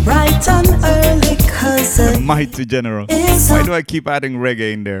 bright and early, cause the Mighty general. It's Why on. do I keep adding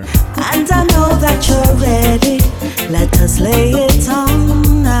reggae in there? and I know that you're ready. Let us lay it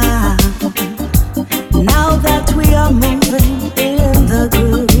on now. Now that we are moving in the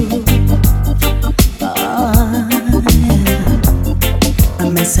groove. I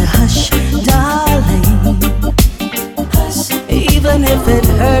miss a hush, darling. Hush. Even if it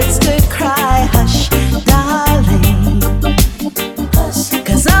hurts to cry, hush, darling. Hush.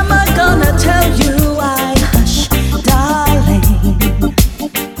 Cause I'm not gonna tell you why, hush, darling.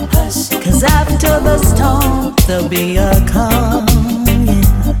 Hush. Cause after the storm, there'll be a calm, yeah.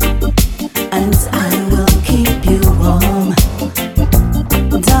 And I will keep you warm,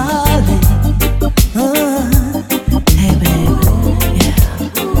 darling. Hey baby, yeah.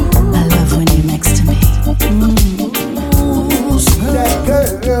 I love when you're next to me. That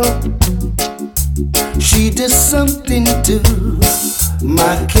girl, she does something to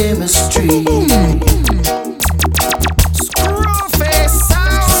my like chemistry. Screwface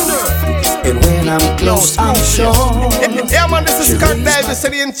sound. And when I'm close, I'm sure. Yeah, man, this is Kirk Davis,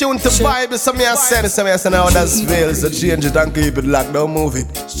 and in tune to vibe. So me I say now that's veils, so change it and keep it locked, don't move it.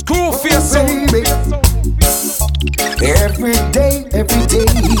 Screwface sound. Every day,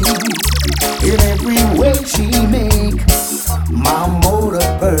 in every way she make my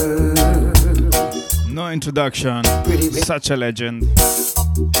motor burn. No introduction, such a legend.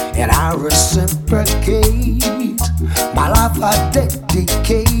 And I reciprocate my life, I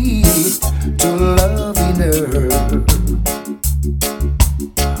dedicate to loving her.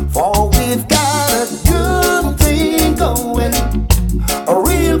 For we've got a good thing going, a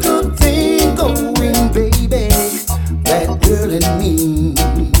real good thing going, baby. That girl and me.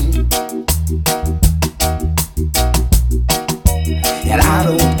 And I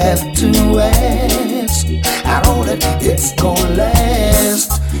don't have to ask, I know that it's gonna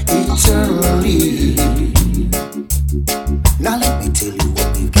last eternally. Now let me tell you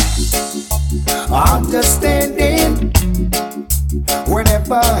what we've got. Understanding, we're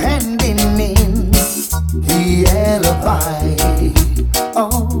never handing in the alibi.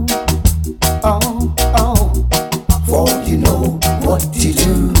 Oh, oh, oh. For you know what to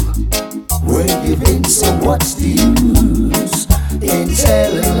do, where you've been, so what's the use in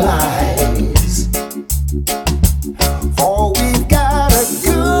telling lies? For we've got a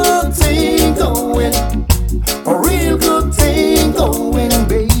good thing going, a real good thing going,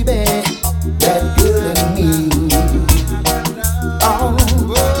 baby. That good and me. Oh,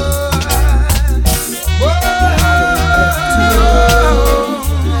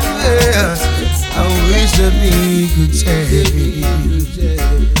 yeah. I wish that we could change.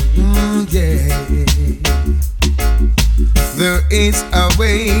 Yeah. There is a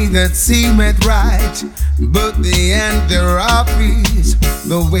way that seemeth right, but the end thereof is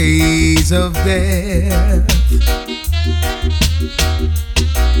the ways of death.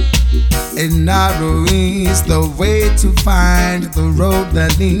 And narrow is the way to find the road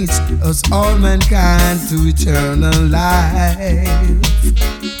that leads us all mankind to eternal life.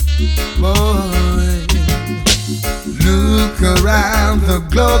 Boy, look around the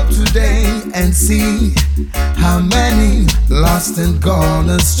globe today and see how many lost and gone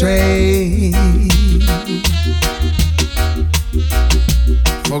astray,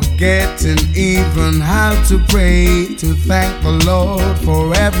 forgetting even how to pray, to thank the Lord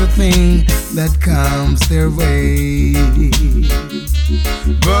for everything that comes their way.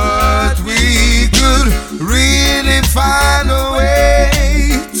 But we could really find a way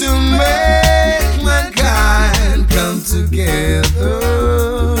to make mankind come together.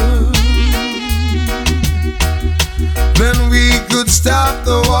 Then we could stop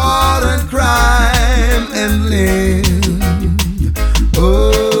the war and crime and live.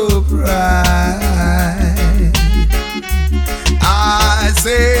 Oh, pride. I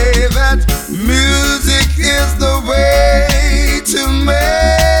say that music is the way to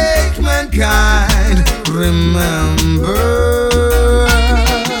make mankind remember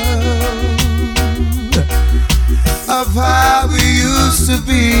of how we used to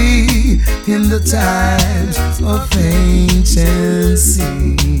be in the times of anciency.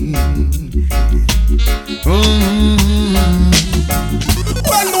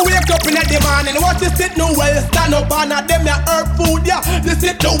 When we wake up in the morning, what you sit no well, stand up and at them ya herb food, yeah. You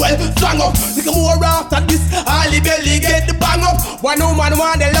sit no well, strong up. Think more after this, all the belly get the bang up. One woman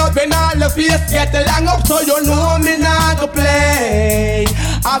want the love and all the face get the lang up. So you know me not to play.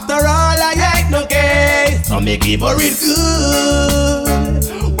 After all I ain't no case, so me give her it good.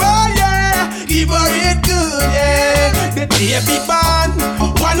 Well yeah, give her it good, yeah. The baby band,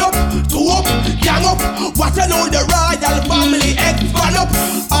 one up, two up, gang up. Watch you know the royal family expand up.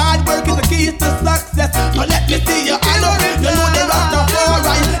 Hard work is the key to success, so let me see you hand up. You know the rest of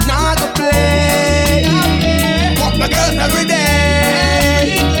alright, not to play. Fuck my girls every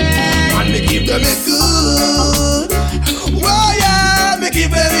day, and me give them it good. Oh yeah, me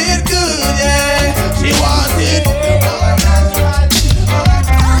give them it good, yeah. She wants it.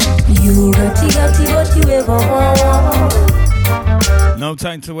 You got what you ever want. No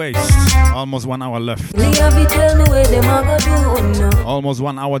time to waste. Almost 1 hour left. Almost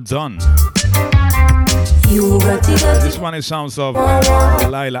 1 hour done. This one is sounds of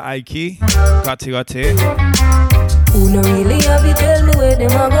Delilah Ike, Kati Gati. Who no really have you tell me where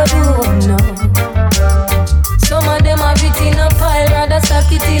them a go do now? Some of them have it in a pile, rather stack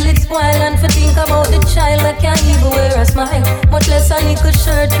it till it's spoil. And for think about the child that can't even wear a smile, much less a little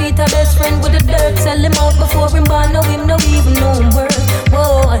shirt. Feet a best friend with the dirt. Sell him out before him born, now him no even know him worth.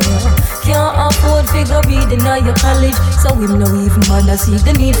 Whoa, I know. Can't afford to fi go read in your college. So him no even bother see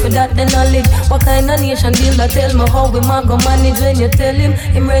the need for that the knowledge. What kind of nation builder tell me how we man go manage when you tell him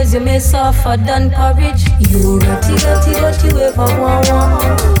resume softer than porridge. You dirty, dirty, dirty, ever want.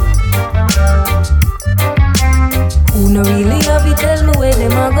 Who no really have it, tell me where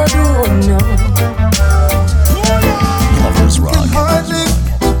them a go do, oh no. Lovers Rock.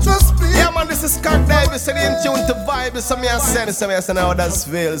 Yeah man, this is Scott Davis and in tune to vibe. So me I say now that's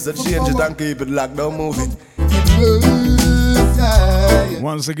feels. So change it and keep it locked, don't move it.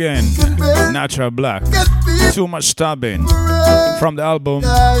 Once again, Natural Black. Too much stabbing. From the album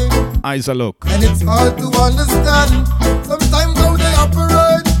Eyes a Look. And it's hard to understand sometimes how they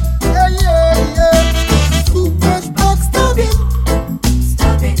operate. Yeah. Too much backstabbing.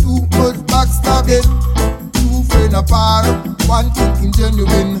 Too much backstabbing. Two friends apart, one thinking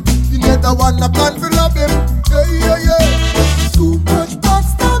genuine. The other one a plan for love him. Yeah. Too much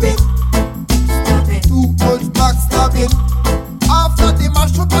backstabbing. Too much backstabbing. After the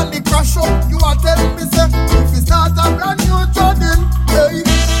mash up and the crash up, you are telling me say if you start a brand new journey, hey,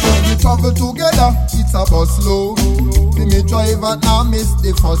 when we travel together, it's a bus load. Be me driver now miss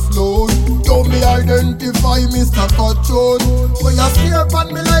the first load. Don't me identify Mr. Cutthroat, but you stare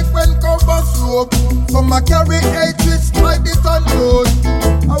upon me like when covers rope. From a carry 8 twitch by the ton road,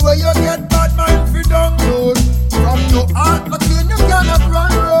 and where you get bad mind fi download. From your heart, but when you cannot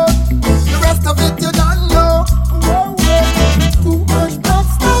run road, the rest of it you don't know. Too much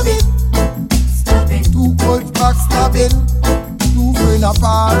backstabbing. Too much backstabbing. Two friends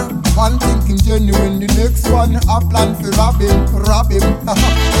apart, one thinking genuine, the next one a plan for rob him.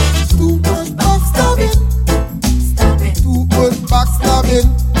 Too much backstabbing. Too much backstabbing.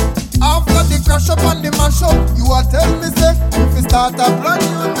 After the crash up and the mash up, you are telling me say if we start a brand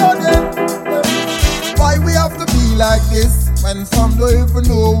new journey. Why we have to be like this when some don't even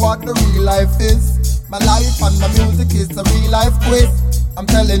know what the real life is? My life and my music is a real life quiz. I'm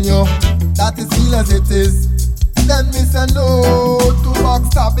telling you, that is real as it is. Then me say no to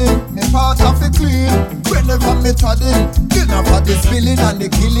backstabbing. Me part of it clean. Whenever me treading, enough for the spilling and the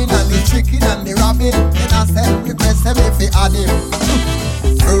killing and the tricking and the robbing. Then I send request them if they add him.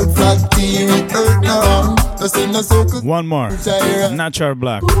 Earth flat theory, earth no. One more, Natural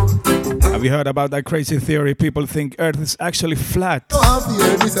Black. Have you heard about that crazy theory? People think Earth is actually flat.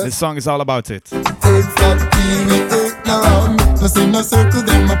 This song is all about it. Earth flat theory, earth no round. No circle,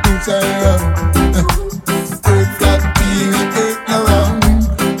 them a put around. Earth flat theory, earth no round.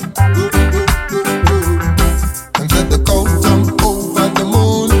 And let the cow jump over the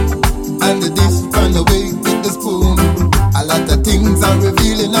moon, and the dish run away with the spoon. A lot of things are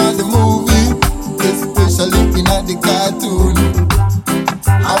revealing on the movie, especially in the cartoon.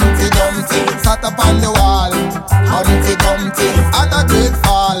 Humpty Dumpty sat up on the wall. Humpty Dumpty had a great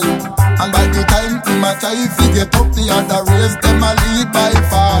fall, and by the time him a try to get up, the other race them a lead by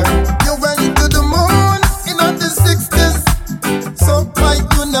far. You went to the moon in the 60s, so why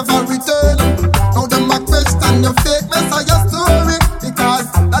you never return? Now them a question your fake mess of your story, because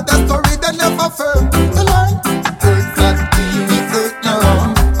that the story they never firm. The line, earth flat theory, earth no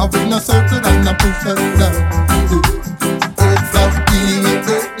round, and we no circle and no push us down. Earth flat theory,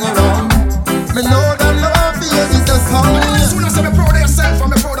 earth no round. Me know them love you is a song. As soon as I'm proud of yourself,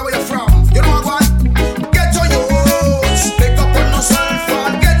 I'm proud of where you're from. You know what? Get to yours, pick up on yourself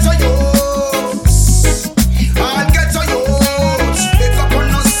and get to yours. And get to yours, pick up on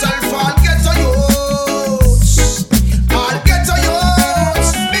yourself and get to yours. And get to yours,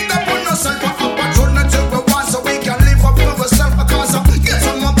 pick up on yourself and opportunity we want so we can live up to ourselves because get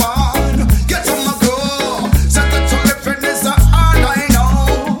on my band, get on my grow. Set the to living is all I know.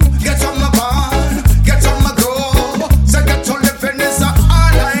 Get on my band, get on my grow. Set the to living is all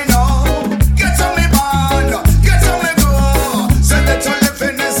I know. Get on me band, get on me grow. Set the to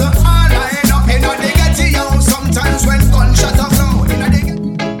living is all I know. Inna the ghetto sometimes when gunshot a blow. Inna the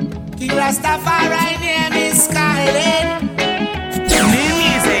King Rastafari name is Skyline. New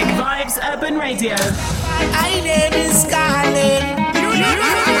music, Vibes Urban Radio. I name is Skyline.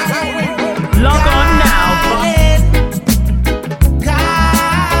 Log on now.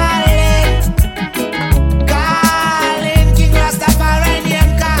 Calling, King Rastafari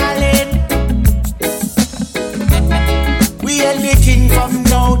name calling. We are the king from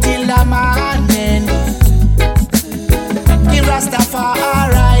now till the morning. King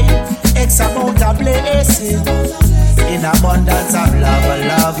Rastafari, X amount of blessing, in abundance of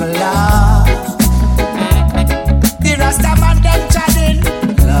love. The Rastaman them chatting,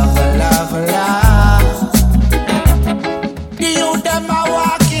 love. The youth them are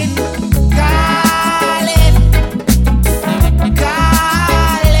walking, calling.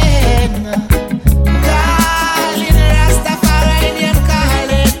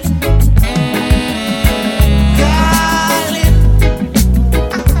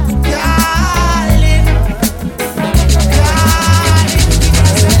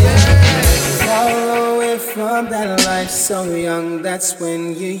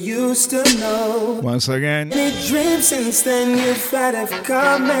 used to know. Once again, Any dreams since then you've had have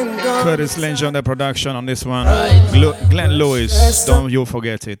come and gone. Curtis Lynch on the production on this one. Glenn Lewis, don't you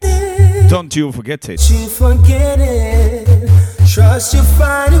forget it. Don't you forget it. You forget it. Trust you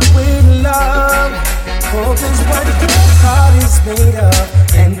find it with love. Hope is what your heart is made of.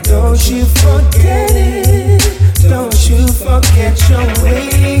 And don't you forget it. Don't you forget your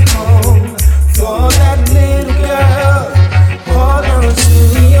way home. For that little girl, hold on to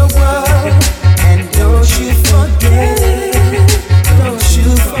your world. And don't you forget it. Don't you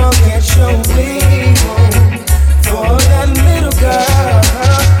forget your way home. For that little girl,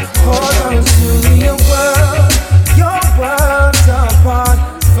 hold on to your world. Your world's apart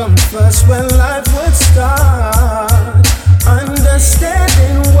from first when life would start.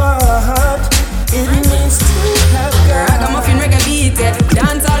 Understanding what it means to have God. Ragamuffin reggae beat,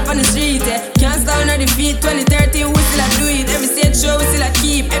 dance all on the street, can't stand on the feet. 2030 we still a do it. Every stage show we still a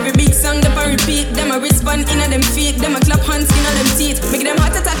keep. Every big song them a repeat. Them a respond in a them feet. Them a clap hands in a them teeth. Make them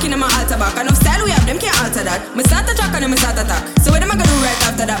heart attack in a altar back. Enough style we have, them can't alter that. Me start a track and them start attack. So what them a gonna do right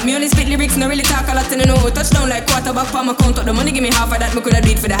after that? Me only spit lyrics, no really talk a lot and I know. Touchdown like quarterback, palm account up the money, give me half of that. Me coulda do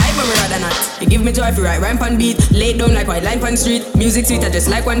it for the hype, but me rather not. You give me joy if you write rhyme pan beat. Lay down like white line pan street. Music sweet, I just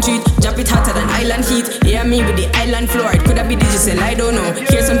like one treat. Drop it hotter than island heat. Yeah, me with the island floor. It coulda be digital, I don't know.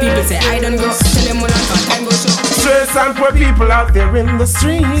 Hear some people say I don't grow. Tell them all on time go show. Stress and poor people out there in the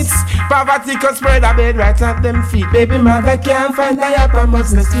streets. Poverty can spread a bed right at them feet. Baby mother can't find a yapper,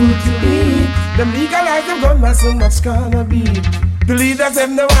 must miss food to eat. Them legalize them gun, but so much gonna be. The leaders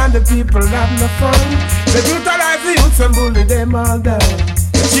them no want the people have no fun. They brutalize the youths and bully them all down.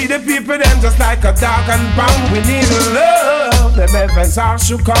 They treat the people them just like a dog and pound. We need love, the heavens are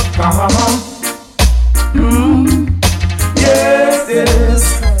shook up. Yes, yes.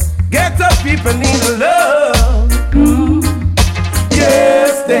 Get up, people need love.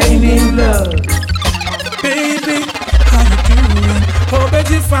 Yes, they need love. Baby, how you doing? Hope that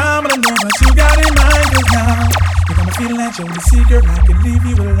you found what I know what you got in mind is now. You're gonna feel like you're the secret, I can leave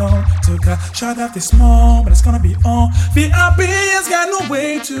you alone. Took a shot of this small, but it's gonna be on. VIP has got no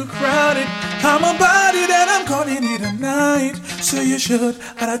way to crowd it. I'm a body that I'm calling it a night. So you should,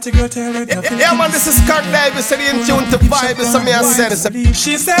 but I take your tell her. Yeah, man, this is Kirk Davis, and in tune to vibe. So me I said it.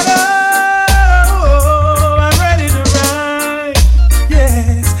 She said, oh, I'm ready to ride.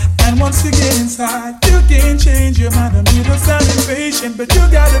 Yes, and once you get inside, you can change your mind. I'm you don't sound impatient, but you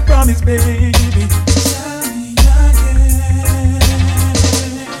gotta promise, baby.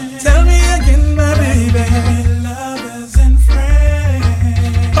 Tell me again, my baby. Lovers and friends.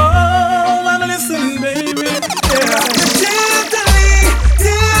 Oh, I'm listening, baby. Yeah.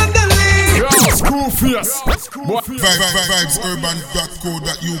 Tenderly. Yo, Screwface.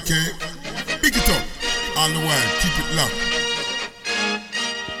 Vibesurban.co.uk. Pick it up. All the while, keep it locked.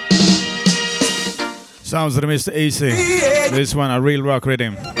 Sounds of Mr. Easy. This one, a real rock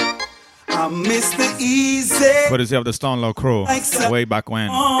rhythm. I'm Mr. Easy. Courtesy of the Stone Law Crew, way back when.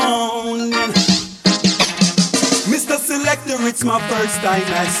 Mr. Selector, it's my first time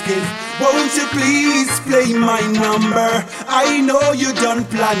asking. Won't you please play my number? I know you don't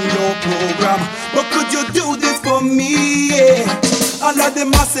plan your program, but could you do this for me? Yeah. All of the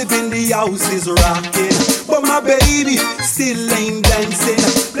massive in the house is rocking, but my baby still ain't dancing.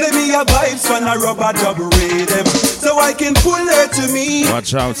 Play me a vibes when I rub a dub rhythm, so I can pull her to me.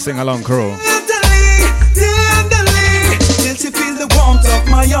 Watch out, sing along crew. Tenderly, till she feel the warmth of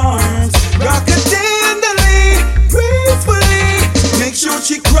my arms. Rock her tenderly, gracefully. Make sure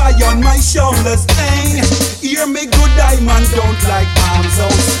she cry on my shoulders. Hey, hear me good diamond, don't like arms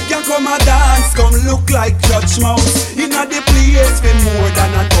out. Can come a dance, come look like Judge Mouse. Inna the place for more than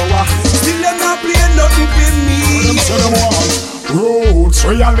an hour. Still them not play nothing for me. Roots,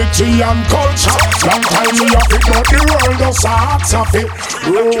 reality and culture. Long time we have it, but the world does ask of it.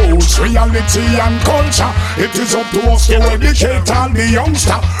 Roots, reality and culture. It is up to us to educate all the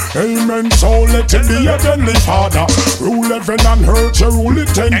youngster. Amen, so let it be a heavenly Father. Rule heaven and earth, you rule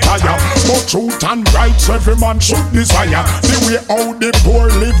it entire. But truth and rights every man should desire. The way how the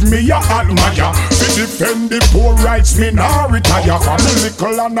poor live me a admire. To defend the poor rights me now retire. From the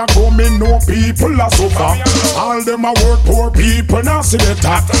little and I go me know people are suffer. All them a work, poor people now see the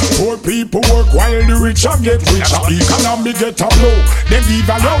top. Poor people work while the rich and get richer. Economy get a blow, them leave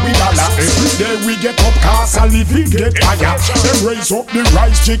a low with dollar. Every day we get up cars and living get higher. Them raise up the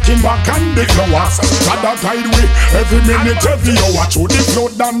rice, chicken back and the flowers. God guide we every minute, every hour. Through the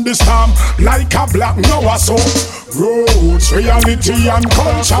flood and the storm like a black Noah. So roots, reality and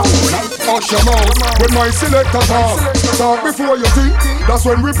culture. Hush your mouth when my selector talk. Talk before you think, that's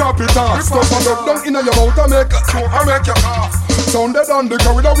when we pop it off. Stuff and up down in your mouth and make you cough. sound dead on the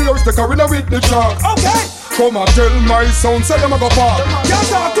corridor. We used to corridor with the truck. Okay. Come and tell my sound, say them a go park. Can't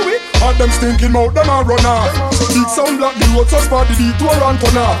talk to me. And them stinking mouth, them a run off. Big sound block the road, so spot the detour and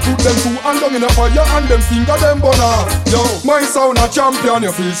turn off. Put them two and down in a fire and them finger them burn off. Yo, my sound a champion, you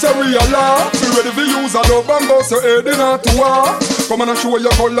feel so real law. Be ready for use a dub and bust your head in a to war. Come and show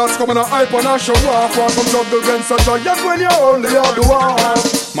your colors, come and hype and show off. Want some juggle then such a yes when you only have the war.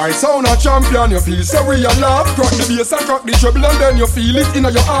 My sound a champion, you feel so real laugh. Crack the bass and crack the treble and then you feel it in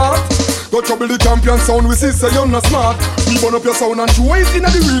your heart. Go trouble the champion sound, we see say you're not smart. We burn up your sound and throw it in the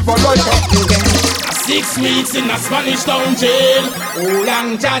river like a 6 weeks in a Spanish town jail. Oh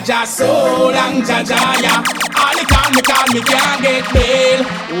long jaja, so long jaja, yeah. All they call me can't get bail.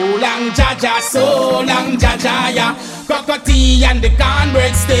 Oh long jaja, so long jaja, yeah. Cockatoo and the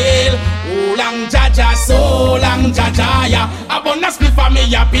cornbread stale. Oh long jaja, so long jaja, yeah. A bonus split for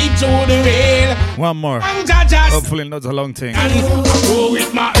me, a peek through the rail. One more. Hopefully not a long thing. I go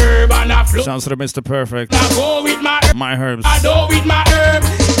with my herb and I flow. Sounds to Mr. Perfect. I go with my herbs. I go with my herb.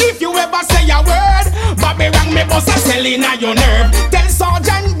 If you ever say a word, Bobby rang me boss a selling on your nerve. Tell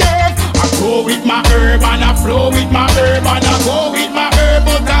Sergeant Derv. I go with my herb and I flow with my herb and I go with my herb,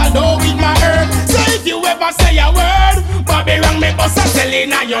 but I go with my herb. So if you ever say a word, Bobby rang me boss a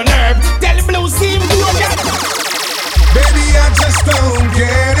selling on your nerve. Tell Blue Steam Baby, I just don't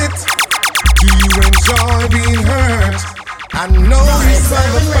get it. Do you enjoy being hurt? I know you saw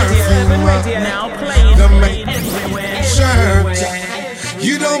the perfume, the shirt.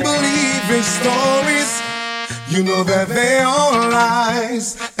 You don't believe in stories. You know that they all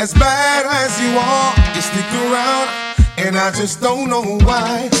lies. As bad as you are, you stick around, and I just don't know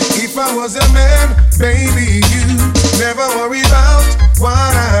why. If I was a man, baby, you never worry about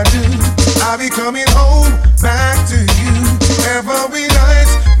what I do. I'll be coming home back to you every night,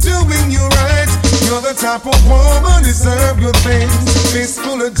 doing you right. You're the type of woman deserve good things. Fist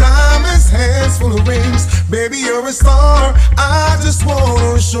full of diamonds, hands full of rings. Baby, you're a star. I just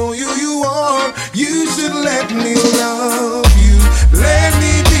wanna show you you are. You should let me love you. Let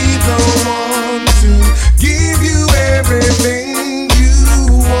me be the one to give you everything you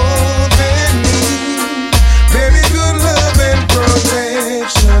want and need. Baby, good love and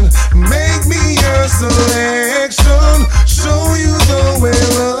protection. Make me your selection. Show you the way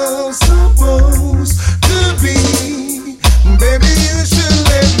love's supposed to be. Baby, you should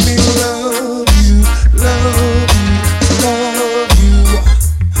let me love you, love you, love you,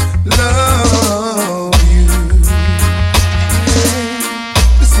 love you. Hey,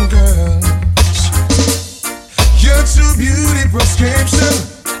 listen, girl, your true beauty prescription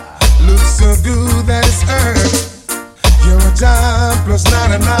looks so good that it's earth. You're a dime plus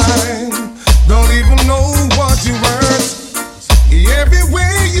 99. Don't even know what you worth.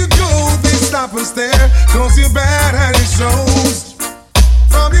 Everywhere you go, they stop and stare. Cause you're bad and it shows.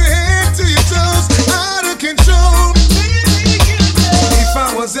 From your head to your toes, out of control. If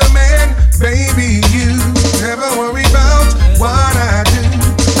I was a man, baby, you never worry about what I do.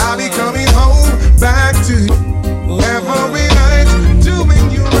 I'll be coming home back to you every night,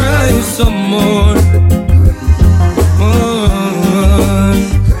 doing you right. Cry some more.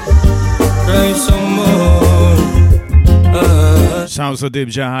 Cry some more. Sounds of Deep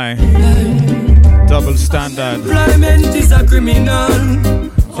Jahai. Double standard. Employment is a criminal.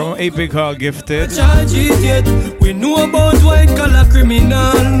 From Epic Hall Gifted. Charge it yet. We know about white collar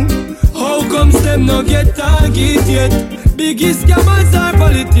criminal. How comes them not get target yet? Biggest scammers are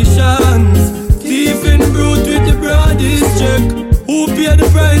politicians. Thief and brute with the broadest check. Who pay the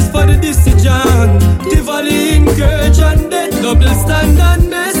price for the decision? Tivoli incursion, that double standard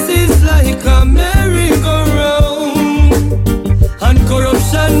messes like a merry-go-round. And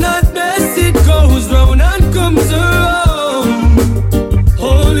corruption at best, it goes round and comes around.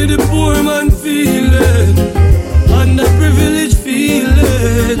 Only the poor man feel it, and the privileged feel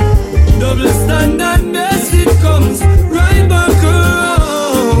it. Double standard mess, it comes right back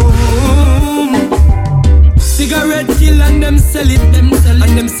around. Cigarette kill and them sell it, and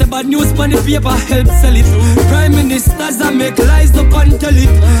them say bad news on the paper help sell it. Prime ministers a make lies up and tell it.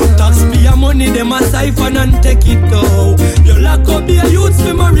 Taxpayer money them a siphon and take it though. You lock up your youths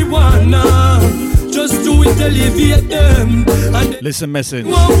for marijuana, just to alleviate them. And listen message.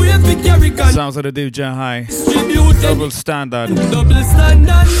 Sounds of the Deep Jahai. Double standard. Double standard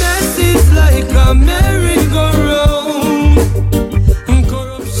mess is like a merry-go-round.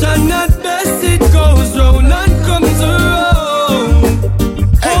 Corruption at best, it goes round and comes around.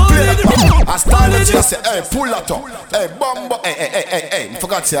 I started to say, hey, pull that up. Hey, bumbo, hey,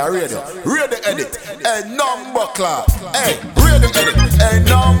 forgot to say radio. Radio edit. Hey, number clap. Hey, radio edit. Hey,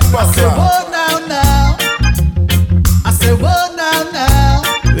 number clap. I say, Oh, now, now.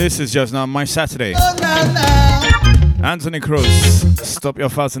 This is just not my Saturday. Oh, now, now. Anthony Cruz, stop your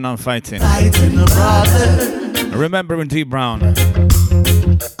fussing and fighting. Fighting a brother. Remembering D Brown.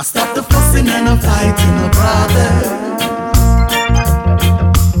 I stop the fussing and I'm fighting a brother.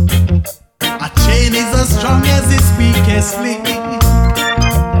 A chain is as strong as its weakest link.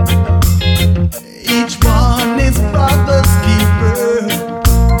 Each one is brother's keeper.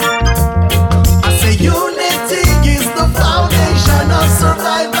 I say unity is the foundation of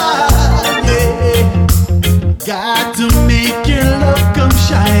survival. Yeah. Got to make your love come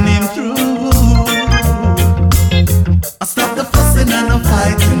shining through. I stop the fussing and I'm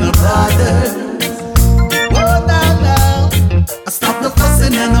fighting the brothers. Oh, now, now. I stop the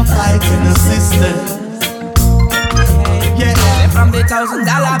fussing and I'm fighting the sisters. Yeah. From the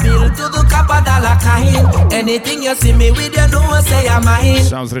 $1,000 bill to the copper dollar coin. Anything you see me with, you know, say I'm mine.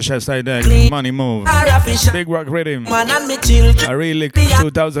 Sounds the chest side deck. Money move. Big rock rhythm. Man and me children. A relic.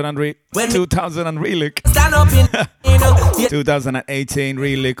 2000 and relic. Stand up in 2018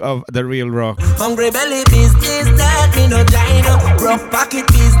 relic of the real rock. Hungry belly business that me no gino. Broke pocket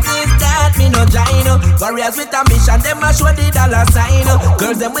business that me no gino. Warriors with ambition, them a show the dollar sign.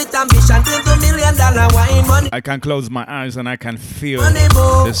 Girls them with ambition, $20 million wine money. I can close my eyes and I can feel Money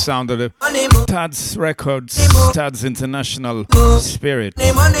move. the sound of the Tads Records, Tads International spirit.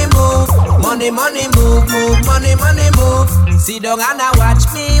 Money move, money move, money move. Sit down and a watch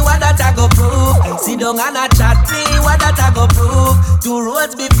me, what that I go prove. Sit down and a chat me, what that I go prove. 2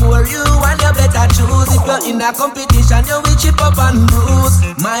 roads before you, and you better choose. If you're in a competition, you will chip up and bruise.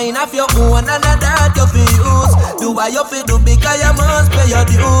 Mine of your own and a that you feel use. Do what you feel do because you must pay your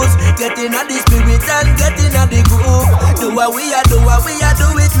dues. Get in the spirit and get in the groove. Do what we are, do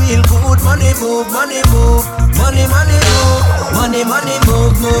it real good. Money move, money move, money move, money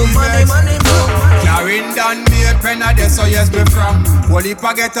move, money move. Clarendon made pen a day, so yes me from. Well, if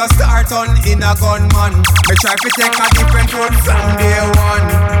I get a start on in a gunman, me try to take a different road from day one.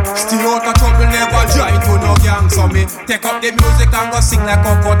 Stay out of trouble, never join to no gang. So me take up the music and go sing like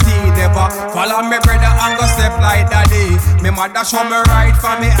Coco T. Never follow me brother and go step like daddy. Me mother show me right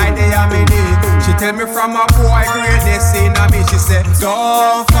for me idea me day. She tell me from a boy greatness in a me. She said,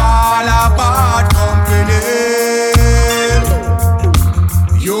 don't fall apart, company.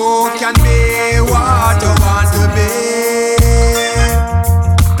 You can be what you want to be.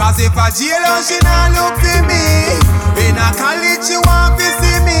 Cause if a jailor she not look for me, in a college she want to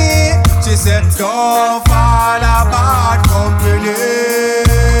see me. She said, don't fall apart, company.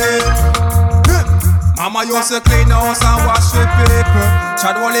 Mama used to clean the house and wash the paper.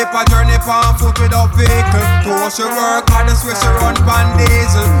 Chad won't live a journey on foot without vehicle. To wash your work hard, the switch you run pan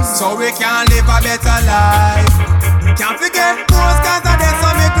diesel. So we can live a better life. Can't forget most cause of this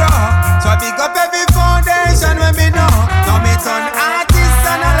on me grow. So big up every foundation when me know. Now me turn artist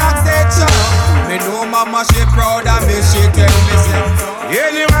and a rock stage show. Me know mama she proud of me, she tell me say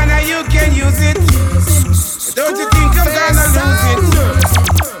anyone that you can use it. Don't you think I'm gonna lose it?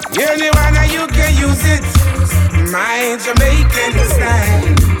 Anyone that you can use it. My Jamaican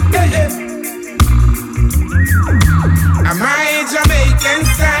style. My Jamaican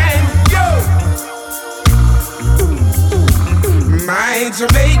style. Yo. My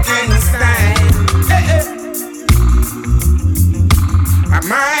Jamaican style.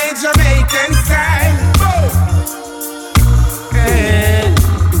 My Jamaican style.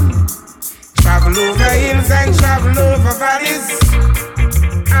 Travel over hills and travel over valleys.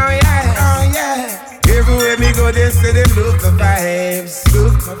 Oh yeah, oh yeah. Everywhere me go, they say them love the vibes,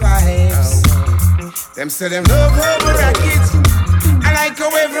 love my vibes. Them say them love how we rock it. I like how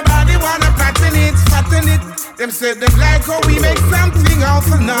everybody wanna pattern it, fatten it. Them say them like how we make something out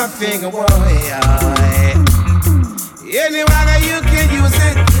of nothing. Oh yeah. Anyone that you can use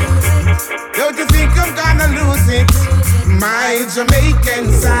it. Don't you think I'm gonna lose it? My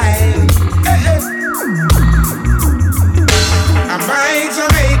Jamaican side. My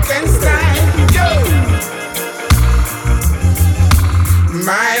Jamaican style, yo.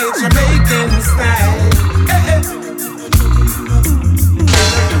 My Jamaican style.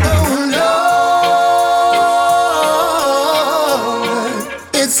 Oh Lord,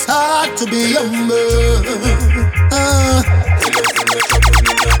 it's hard to be humble.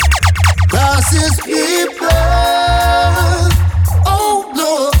 Crosses people. Oh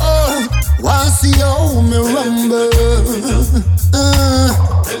Lord, want see how me rumble.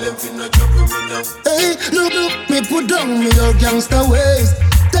 Hey, look, me put down me your gangster ways.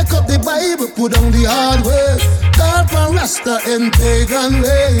 Take up the Bible, put down the hard ways. all from Rasta and pagan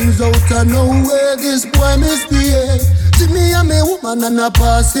ways. Out of nowhere, this boy misbehave. See me and me woman and a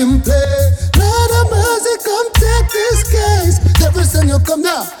pass him play. Lord of mercy, come take this case. Every time you come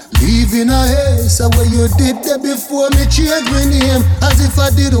down, leave in a haze. So what you did there before me change my name, as if I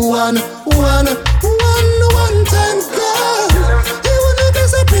did one time, girl. You wanna be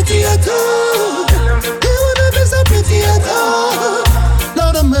so pretty at all. You wanna be so pretty at all.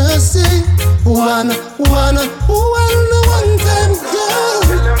 Lord of mercy, one time, girl.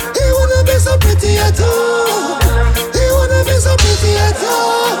 You wanna be so pretty at all. You wanna be so pretty at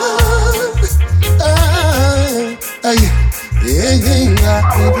all.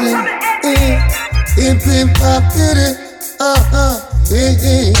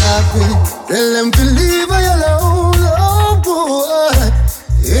 Tell them to leave me alone, oh boy.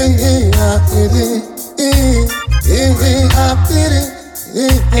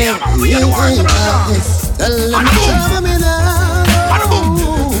 Tell them to trouble me now. And a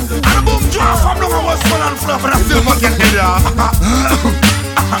boom jar from the was full and fluff and I still forget me there.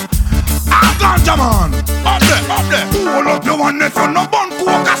 I'm ganja man, up there. Hold up your one if you're not born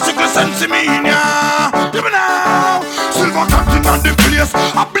coke, a sickle sense me in ya. Give me now, silver captain on the place. I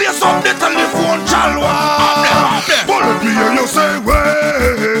blaze up the telephone chalwa. Up there. Bullet me and you say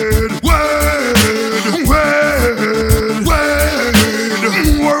wait.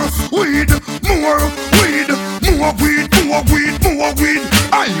 More weed.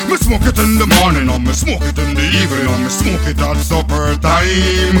 Aye, me smoke it in the morning, and me smoke it in the evening, and me smoke it at supper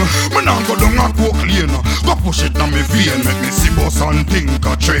time. Me nah go down a coke lane, go push it on me vein, make me see bus and think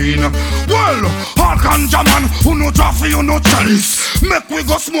a train. Well, all ganja man, who no trophy, who no chalice, make we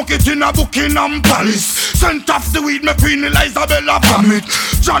go smoke it in a Buckingham Palace. Scent off the weed, me Queen Elizabeth vomit.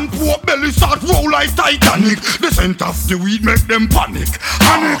 John Pope belly start roll like Titanic. The scent of the weed make them panic.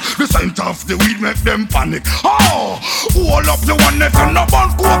 The scent of the weed make them panic. Oh, hold up the one if you're not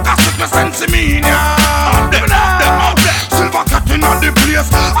born coke, a sickle sense me in ya. Them out there. Silver cutting on the place.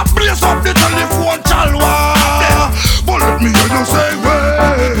 I blaze up the telephone chalwa. Bullet me and you say wait.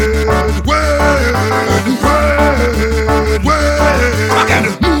 Again,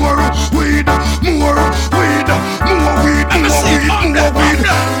 more weed.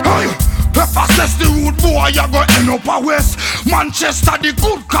 The fastest the road boy, you go end up a west. Manchester, the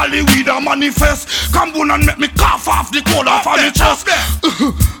good Cali weed a manifest. Come on and make me cough off the cold off of the chest.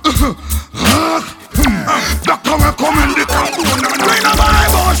 Doctor, we come in the Cameroon and we no buy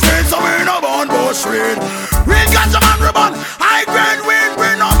bush weed, so we no burn bush weed. We got some man ribbon, high grade weed.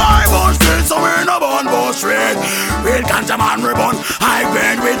 We no buy bush weed, so we no burn bush weed. We got some man ribbon, high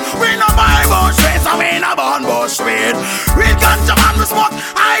grade weed. We no buy bush weed, so we no burn bush weed. We got some man we smoke,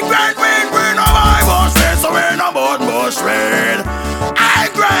 high grade weed. We no buy bush weed, so we no burn bush weed.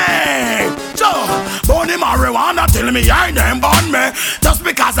 High grade. So, bunny marijuana till me I them burn me. Just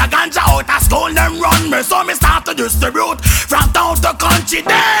because I ganja out of school them run me. So me start to distribute from town to country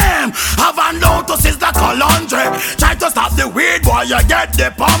them. Have a lotus is the Colombia. Try to stop the weed boy you get the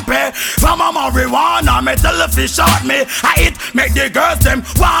pumpy. From a marijuana me tell the fish out me. I eat make the girls them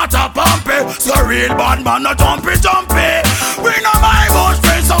water pumpy. So real bad man no jumpy. We no buy bush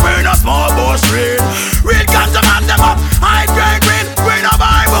weed so we no smoke bush weed. Real ganja man them up high grade weed. We no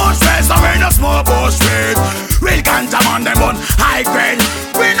buy bush weed so we no smoke bush weed. Real ganja man them on high grade.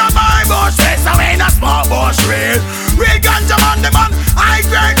 We no buy bush weed so we no smoke bush weed. Real ganja man them on high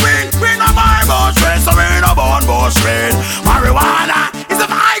grade weed. We no buy bush weed so we no burn bush weed. Marijuana is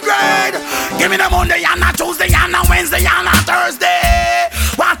of high grade. Give me the Monday and a Tuesday and a Wednesday and a Thursday.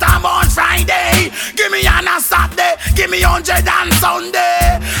 What I'm on Friday. Give me on a Saturday. Give me 100 on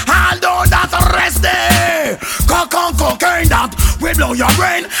Sunday. Although that rest day. Cocaine that will blow your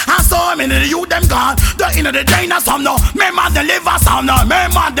brain. And so many of you them gone. The inner the drain of some no. Remember the liver some no.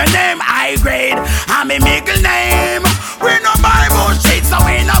 Remember the name high grade. And me middle name. We no buy bullshit so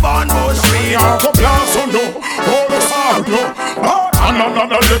we no burn bullshit. Go blast on no. All the side no. And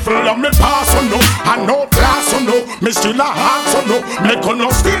another level of me pass on no. And no class on no. Me still a heart on no. Me no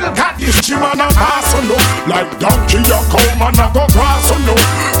still got this gym and a pass on no. Like donkey you come and I go grass on no.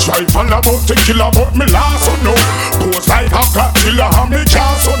 Try fall about the kill about me last on no. Goes like a cat killer and me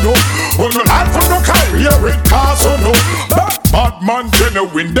cast on no. On the life of no career with cars on no. Bad man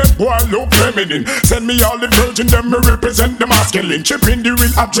genuine, them boy look feminine. Send me all the virgin, them me represent the masculine. Chipping the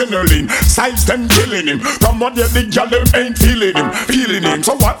real adrenaline, size them killing him. From what the gal them ain't feeling him.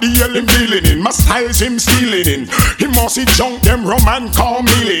 So what the hell him dealing in? My styles him stealing in. He must see junk them rum and call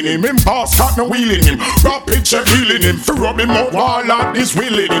mealing him. Him boss got no wheeling him. Rub picture feeling him. For rub him out wall out this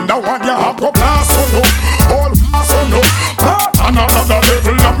wheeling him. That one you have go blast on no. All pass on no. And another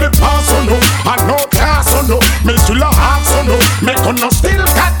level of me pass on no. And no class on no. Me still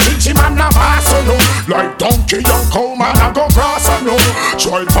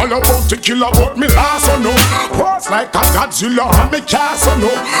all about to kill about me last or no. Pose like a Godzilla and me castle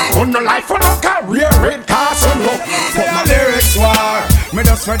no. On no life or no career red castle no. Say a lyrics war. Me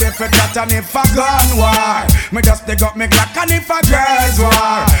just ready for that and if a gun war. Me just dig up me Glock and if a girls war.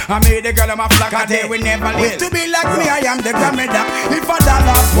 I made the girl on my flag a day we never live to be like me. I am the Grammy Doc. If a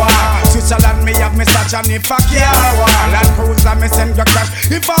dollars war. Switzerland me have me such and if a car war. Land cruiser me send go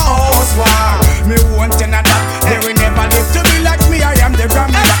crash. If a house war. Me want to that. They will never live to be like me. I am the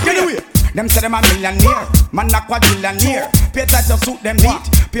Grammy Doc. Anyway. Them say them a millionaire, man a quadrillionaire. Pay that to suit them neat,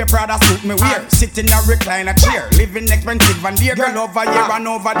 pay Prada suit me wear. Sitting a recliner chair, living expensive and dear. Girl over here and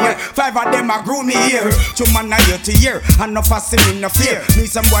over there, 5 of them a groom me here. 2 man a year to year, and no fussing in no fear. Me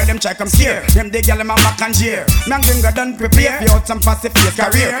some boy them try come scare, them they gyal them a mac and jeer. Man gringo done prepare, fi out some passive face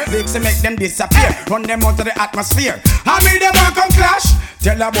career. Big to make them disappear, run them out of the atmosphere. I mean them a come clash,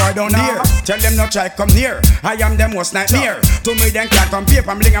 tell a boy down here, tell them no try come near. I am them worst nightmare, to me them can't compare.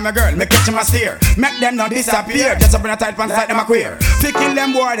 I'm bling a my girl, make it to my steer. Make them not disappear. Just up in a tight pants like them a queer. Picking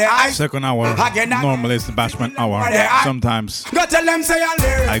them boy the ice. Second hour normally is the bashment hour. Sometimes go tell them say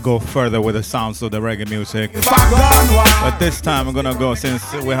I go further with the sounds of the reggae music. But this time I'm gonna go, since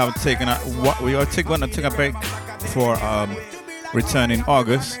we have taken a gonna take a break for return in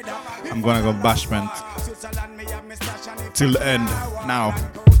August. I'm gonna go bashment till the end now.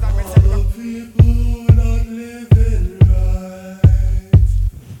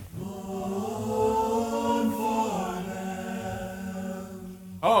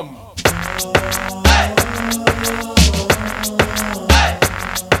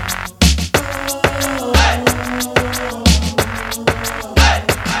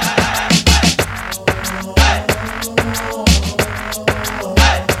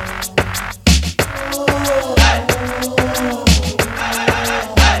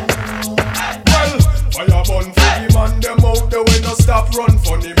 Run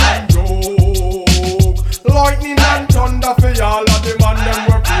funny man joke. Lightning and thunder for y'all of the man them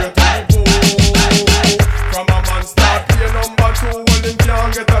were pray to the book. From a man start play number 2, well him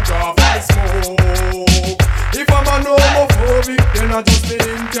can't get a draw from the smoke. If I'm an homophobic, then I just the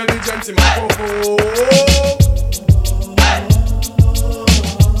intelligence in my provoke.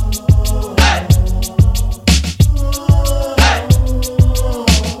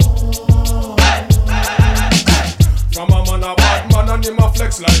 And him a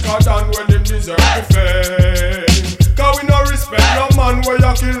flex like a Dan when him deserve the fame. Cause we no respect no man where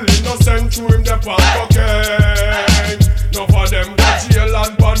you kill innocent through him the pan cocaine. None of them got jail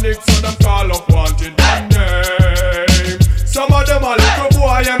and panic, so them call up wanted and name. Some of them a little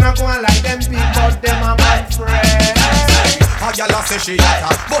boy and a going like them big, but them a man friend. A gyal a say she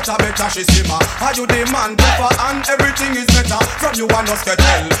hotter, but I better she simmer. Are you the man tougher and everything is better? From you and us get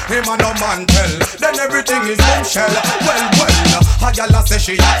tell, him a no man tell. Then everything is bombshell. Well, a gyal a say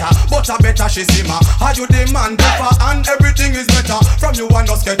she hotter, but I better she simmer. Are you the man tougher and everything is better? From you and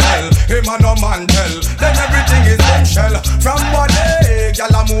us get tell, him a no man tell. Then everything is bombshell. From one day,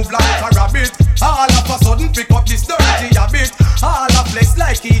 gyal a move like a rabbit. All of a sudden pick up this dirty habit. All a flex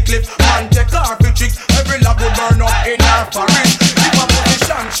like Eclipse, man take her for tricks. Every lab will burn up in her forehead. If a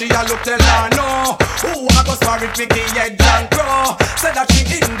position, she a look tell her no. Who a go sorry picky head and crow. Say that she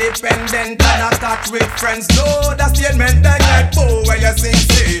independent and attached with friends. No, that statement they get bow where you sing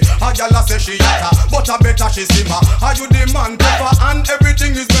say. A gyal a say she hotter, but I better she simmer. Are you the man tougher and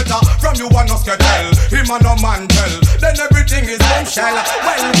everything is better? From you and us get tell, him a no man tell. Then everything is bombshell.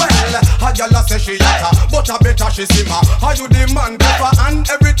 Well, a gyal a say she hotter, but I better she simmer. Are you the man tougher and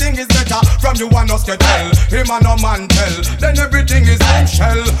everything is better? From you and us get tell, him a no man tell. Then everything is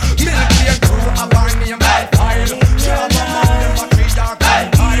bombshell. Milky and crew a bar name by file. She have a man them a 3 dark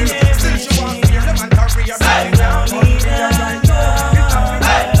pile. Still she wants to hear them and career right now.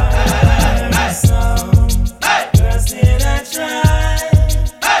 Girls did I try,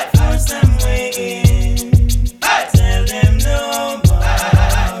 force them way in. Tell them no more.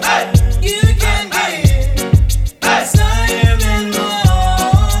 You can give, that's higher than more.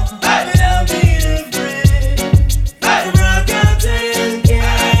 Without being afraid, to rock out and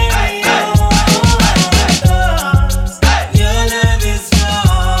carry on. Cause your love is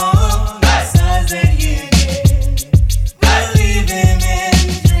strong, the size that you give will leave him in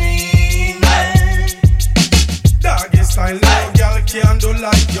dreamland. Doggy style, no girl can do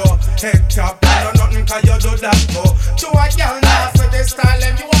like you. Head top, no nothing can you do that for. To a girl now, so this style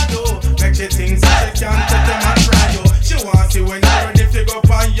if you want to make she things that she can't take them and try you. She wants you when you're ready to go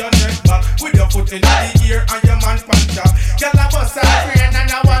on your neck back. With your foot in the ear and your man punch up. Girl a bust her brain and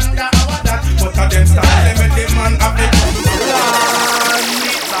I wonder how that. But a them style, they make the man have the gun.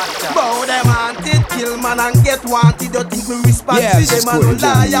 Bow them wanted, kill man and get wanted. You think we response. Yeah, this is Corey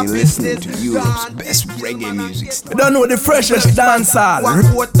Johnny. You're listening to Europe's best reggae music station. You don't know the freshest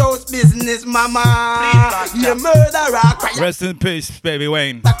dancehall. Courthouse business, mama. You murderer. Rest in peace, baby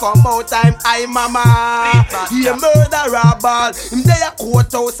Wayne. Come out time, I mama. You murderer ball. Him there a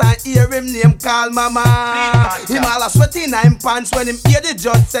courthouse and hear him name call mama. Him all a sweating in him pants when him hear the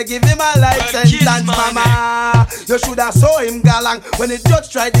judge say give him a life sentence, mama. You shoulda saw him galang when the judge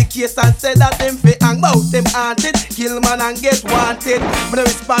tried the case and said that him fi hang bout him haunted, kill man and get wanted. But the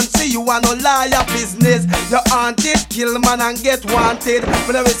response to you are no liar business. You haunted, kill man and get wanted.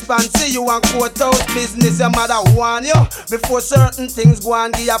 But the response to you and courthouse business. Your mother warn you before certain things go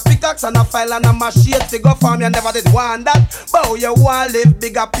on. Give you a pickaxe and a file and a machete to go farm. You never did want that. But you want live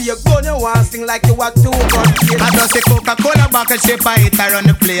bigger, pay your gun. You want sing like you are 2 gun kids. I just say Coca-Cola bucket shape, I hit around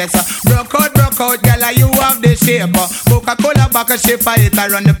the place. Broke out, girl, you have the shape. Coca-Cola bucket shape, I hit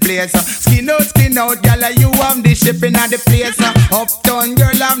around the place. Skin out, girl, you have the shipping at the place. Uptown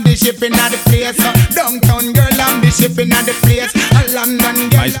girl, I'm the shipping at the place. Downtown girl, I'm the shipping at the place. London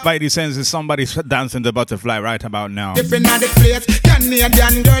girl, my spidey senses somebody's dancing the butterfly right about now. shipping at the place.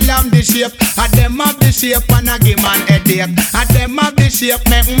 Canadian girl, I'm the shape. I them have the shape and I give man headache. I them have the shape,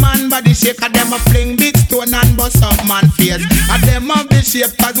 make man body shake. I them a fling big stone and bust up man face. I them have the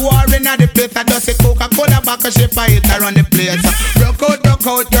shape, cause war in at the place. I just say Coca-Cola back a shape, I hit around the place. Rock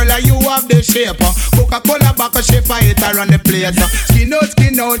out, girl, you have the shape. Coca-Cola back a shape, I hit around the place. Skin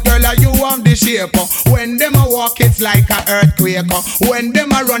out, girl, you have the shape. When them a walk, it's like a earthquake. When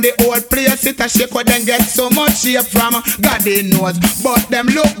them a run the whole place, it a shake. When them get so much shape from God they knows. But them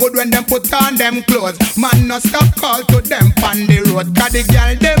look good when them put on them clothes. Man no stop call to them on the road. Cause the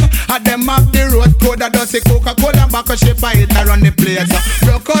girl them have the road code. I just say Coca-Cola back a shape, I hit around the place.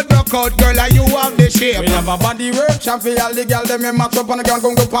 Rock out, girl, you have the shape. We have a body workshop for all the girl them in match up on the ground, go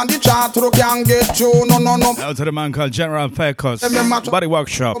on the chart, so can get through. No. Out to the man called General Pecos, Body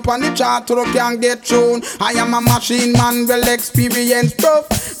Workshop. Up on the chart, so can get through. I am a machine man, well experienced proof.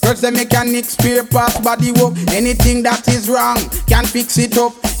 Cause the mechanics, spare parts, body work. Anything that is wrong, can fix it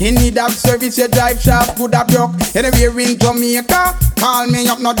up. In need of service, your drive shaft could have broke. Anywhere in Jamaica, call me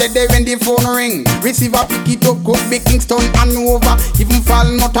up, not dead day when the phone ring. Receiver pick it up, cook Kingston and over. Even fall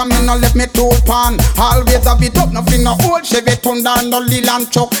not a man, no left me told pan. Always have it up, nothing no old Chevy Thunder, no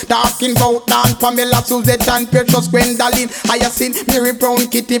Leland Chuck. Talking about Dan, Pamela, Suzette and Precious Gwendolyn. Hyacinth, Mary Brown,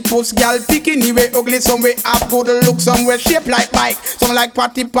 Kitty Puss, girl picking anyway ugly, somewhere have good look, somewhere shape like bike, some like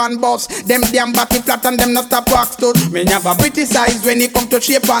party pan boss. Them damn body flat and them not stop wax stood. Me never criticize when it come to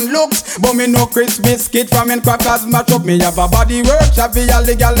shape and looks, but me no Chris Biscuit from in crackers match up. Me have a body workshop for all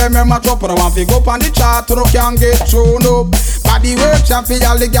the girl them me match up. But I want to go up on the chart, so can get tuned up. Body workshop for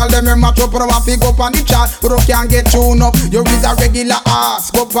all the girl them me match up. But I want to go up on the chart, so can get tuned up. You is a regular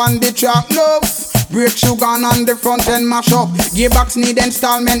ass, go up on the track, no. Break sugar on the front end mash up. Gearbox need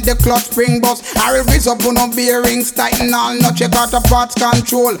installment, the clutch spring bus. Harry raise up on no bearings, tighten all, no check out the parts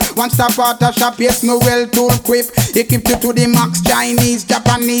control. One stop out a shop, yes, no well tool quip. Equip you to the max, Chinese,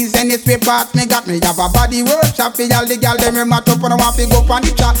 Japanese, any spare parts me got. Me have a body workshop for all the girl them me match up. And I want to go up on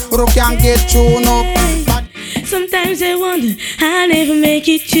the chat, but I can't get tuned up. Sometimes I wonder I'll never make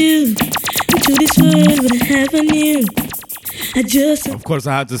it to this world without having you. Of course,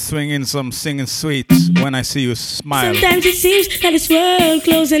 I had to swing in some singing sweet when I see you smile. Sometimes it seems that this world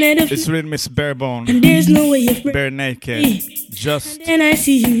closing at a It's rhythm is bare bone, and there's no way of bare naked, just and I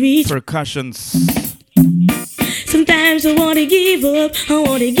see you reach percussions. Sometimes I wanna give up, I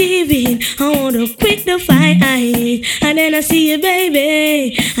wanna give in, I wanna quit the fight, and then I see you,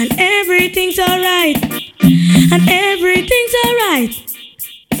 baby, and everything's alright, and everything's alright.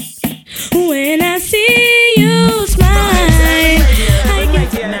 When I see you smile, I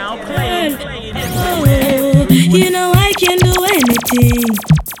can now play. Oh, you know I can do anything.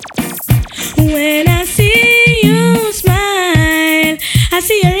 When I see you smile, I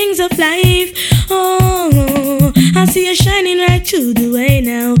see your rings of life. Oh, I see you shining right through the way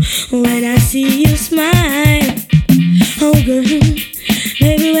now. When I see you smile, oh girl,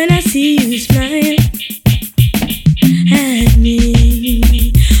 baby, when I see you smile at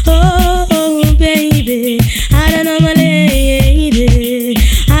me, oh baby, I don't know my lady,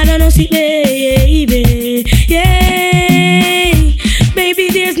 I don't know see baby, yeah, baby,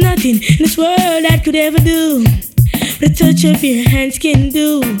 there's nothing in this world that could ever do the touch of your hands can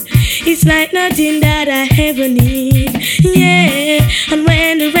do. It's like nothing that I ever need, yeah. And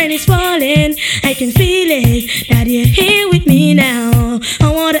when the rain is falling, I can feel it, that you're here with me now.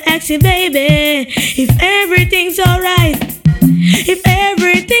 I wanna ask you, baby, if everything's alright, if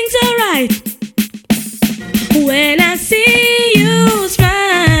everything's alright. When I see you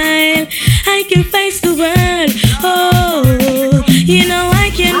smile, I can face the world, oh.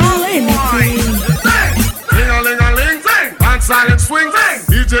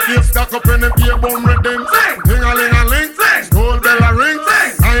 DJ is stuck up in the beer bomb rhythm. Ding-a-ling-a-ling, school bell a ring.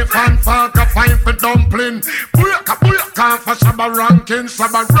 Knife and fork a fine for dumpling. Booyaka for Shabba ranking.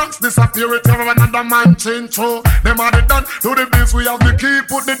 Shabba ranks disappear it over another man change. So them are the done to the biz. We have the key,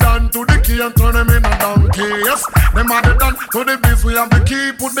 put the down to the key and turn them in a donkey. Yes, them are the done to the biz. We have the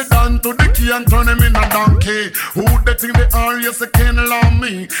key, put the down to the key and turn them in a donkey. Who they think they are? Yes, they can't allow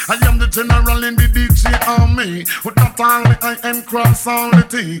me. I am the general in the DJ army. With not only I am cross all the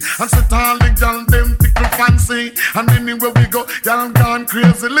T. And sit all the gal them tickle fancy. And anywhere we go, y'all gone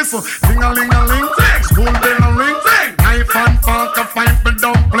crazy. Listen, ding-a-ling-a-ling, school bell a ring. Knife and fork a fine for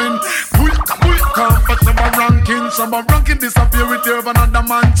dumpling. Booyaka for Shabba ranking disappear with you another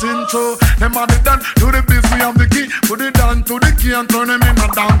man chin. So them are the done to the biz. We have the key, put it down to the key and turn them in a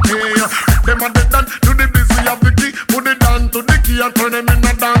donkey. Them are the done to the biz. We have the key, put it down to the key and turn them in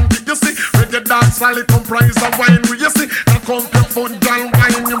a donkey. You see, reggae dance solid comprise of wine. You see, now come your foot down,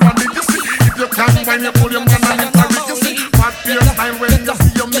 wine your body. You see, if you can't wine, you pull your man and you carry. You see, but your time when you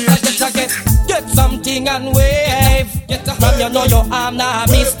see your man. Get something and wave. From you know your arm now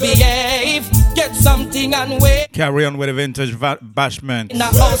misbehave. Get something and wave. Carry on with the vintage bashment. In a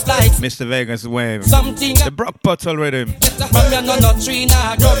house like Mr. Vegas wave. Something. The Brock Bottle rhythm. From you know no tree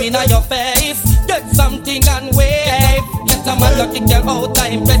now growing on your face. Get something and wave. Get a man lucky girl out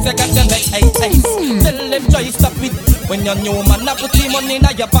time place. You got to make ice. Tell them try stop it. When you know man I put the money in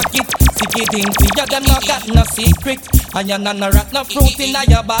your pocket. Sticky thing for you them not got no secret. And you not rat no fruit in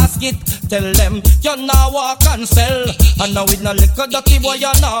your basket. Tell them you now walk and sell. And now with no liquor dirty boy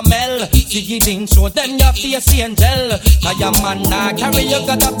you no mel. Sticky thing show them your face angel. Now your man now carry you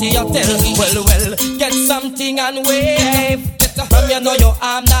got up to your tail. Well, get something and wave. From you know your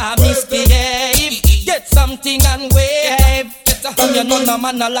arm now misbehave. Get something and wave. From you know no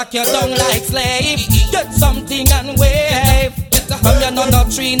man no lock you down like slave. Get something and wave. From you know no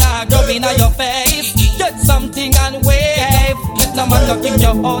tree now growing on your face. Get something and wave. No man no kick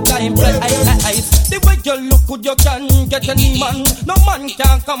you out time play ice. The way you look good you can get any man. No man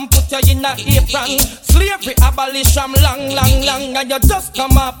can come put you in a apron. Slavery abolition long. And you just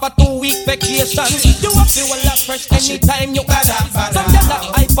come off a 2-week vacation. You have to well fresh anytime you got that. Some get that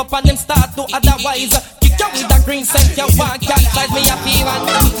hype up and them start to otherwise. Kick you with a green scent you want can't size me a feel and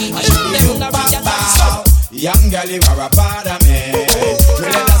I should them not realize. Young girl, you are a part of me. You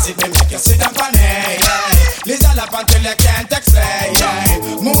let us see me make you sit down on it. Listen up until you can't explain.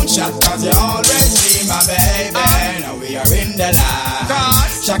 Moonshot cause you always be my baby. Now we are in the light.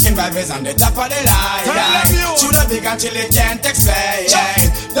 Shocking vibes on the top of the line. Shoot a big until you can't explain.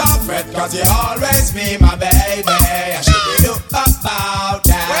 Don't fret cause you always be my baby. I should be do about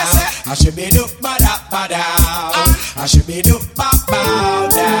that. I should be do ba-da-ba-da. I should be do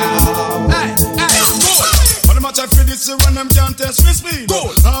ba-ba-down. Much I feel this when them can't test me speed.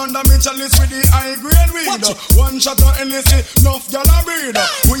 And I'm in chalice with the high grade weed. One shot of NSC, enough y'all a breed.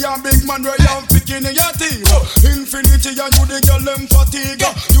 We are big man where you picking in your teeth. Infinity and you the girl them fatigue.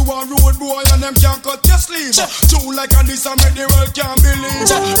 You a road boy and them can't cut your sleeve. True like a this I make the world can't believe.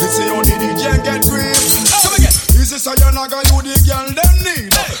 This is how the DJ get green. Come again. This is how you're not gonna you the girl them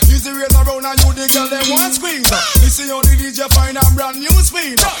need. Easy ways around and you the girl them want squeeze. This is how the DJ find a brand new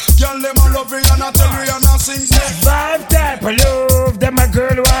speed. Girl them a love it and I tell you and I sing. Vibe type of love, them a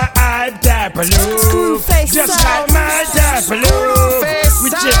girl who a hype type of love. Just like my type of love, we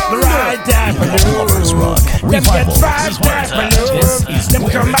just the right type of love. Them get vibe type of love, them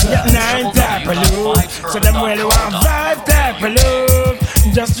come back get 9 type of love. So them well want vibe type of love,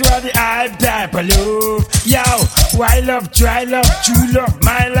 just try the hype type of love. Yo, why love, try love, true love,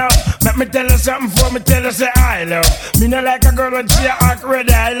 my love. Let me tell you something before me tell you say I love. Me no like a girl when she a act red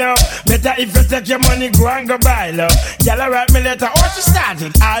I love. Better if you take your money go and go buy love. Y'all write me later, oh she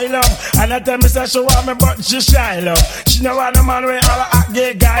started I love. And I tell me say she want me but she shy love. She no want no man with all a act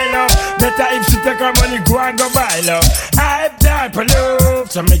gay guy love. Better if she take her money go and go buy love. Hype type of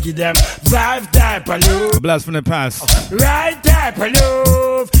love, so make it them vibe type of love. Blast from the past. Right type of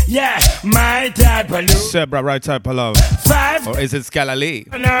love, yeah, my type of love. Zebra, right type of love. Five. Or is it Scalali?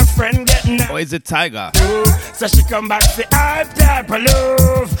 And her friend getting or is it Tiger? So she come back for hype type of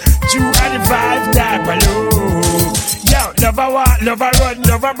love. You are the vibe type of love. Yo, love her walk, love her run,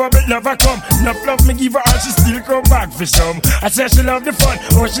 love her bubble, love her come. Enough love me give her all, she still come back for some. I say she love the fun,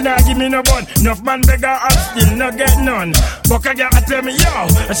 oh she not give me no bun. Enough man beg her, I still not get none. Bucka girl, I tell me, yo,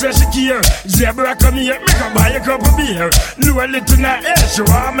 I say she care. Zebra come here, make her buy a cup of beer. Low a little night, yeah, she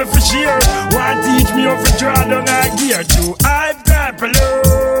want me for share. Want teach me how to draw down her gear. To hype type of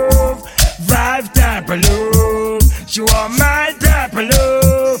love, vibe type of love. She want my type of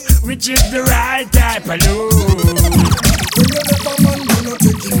love, which is the right type of love. When you never man, you no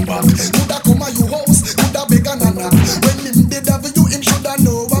take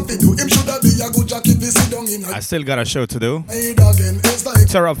still got a show to do. Hey, again, it's like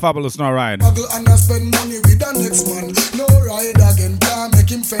Terra Fabulous no ride. and I spend money with the next man. No ride again, can't make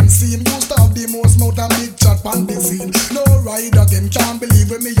him fancy. Used to have the most mouth and big chat on the scene. No ride again, can't believe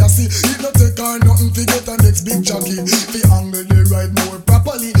when me a see. It no take her nothing to get the next big jockey. The angle they ride more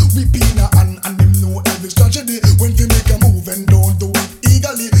properly. We pina and them know every strategy. When they make a move and don't do it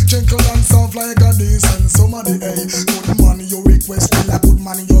eagerly. Gentle and soft like a decent somebody. Hey, good money you request, feel like good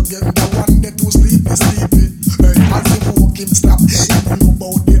money you get. The one that too sleepy. Hey, as him walk him stop. Even know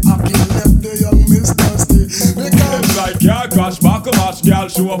about the acting left the young Miss Dusty. It's like car crash, back a match, girl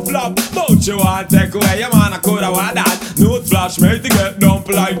show a flop. Don't you want take away your man, I coulda want that. Note flash, make the get dump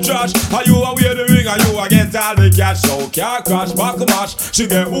like trash. Are you a wear the ring, are you a get all the cash? So car crash, back a match, she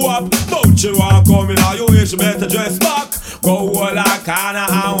get whoop. Don't you want come in, are you wish you better dress back? Go all a corner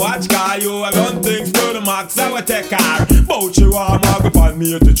and watch car. You have done things to the max, I will take car. Bout you want mark upon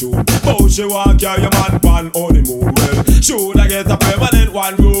me to tune. Bout you want carry your man pan honeymoon. Well, should I get a permanent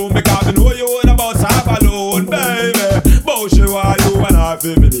one room? Because I know you would about half alone, baby. Bout you want you and I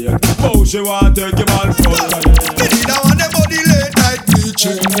feel me mate. Bout you want take your man from again. Me need a want them body late night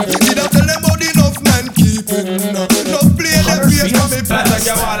preaching. Me need a tell them body enough men keeping. No play them face for me pass.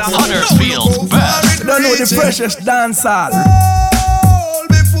 Huddersfield best. Don't know the freshest dancehall. All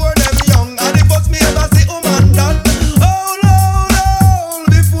before them young, and the first me ever see woman done. All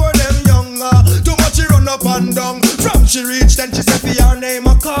before them young. Too much she run up and down. From she reach then she say for her name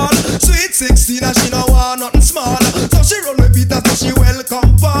a call. Sweet 16 and she no want nothing small. So she run with Peter so she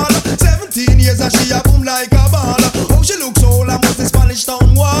welcome Paul. 17 years and she a boom like a ball. Oh she looks old and must the Spanish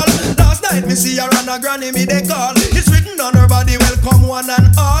town wall. Last night me see her and her granny me they call. It's written on her body welcome one and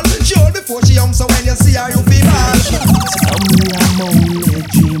all. She old before she young so when you see her you feel bad. I'm only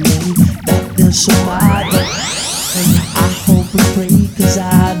dreaming that there's some other. And I hope and pray cause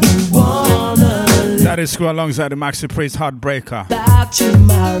I don't wanna That is Screw alongside the Maxi Priest Heartbreaker. about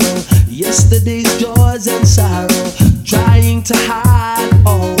tomorrow. Yesterday's joys and sorrow. Trying to hide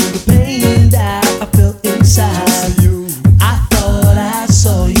all the pain that I felt inside. I thought I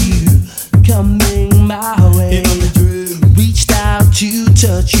saw you coming my way. Reached out to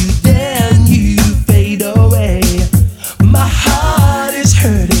touch you, then you fade away. My heart is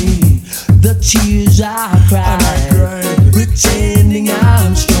hurting, the tears I cry. Pretending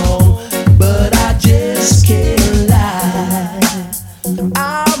I'm strong, but I just can't lie.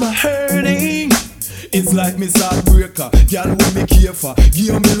 I'm hurting. It's like me heartbreaker, girl when me care for.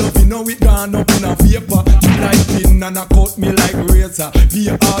 Give me love, you know it gone up in a vapor. You like pin and I cut me like razor. Be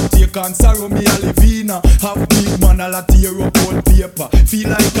a heart take and sorrow me a livina. Half big man a tear up old paper. Feel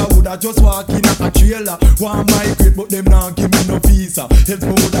like I woulda just walk in a trailer. Want migrate but them not give me no visa. Else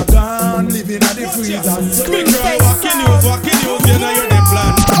me woulda gone living at the freezer. Big girl walking news, you know you're the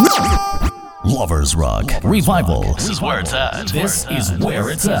plan. Lovers Rock Revival. This is where it's at. This is where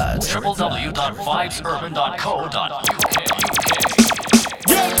it's at. www.vibesurban.co.uk.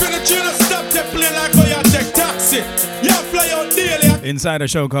 Girl, bring a tune and stop the plane like how you take taxi. You fly out daily. Inside the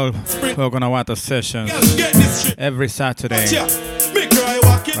show called Coconut Water Sessions. Every Saturday.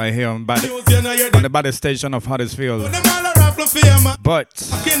 Right here on the body station of Huddersfield. But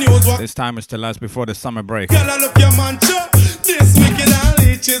this time is the last before the summer break. This wicked and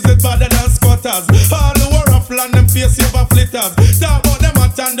leeches is better than squatters. All the war of land, them face silver flitters. Talk about them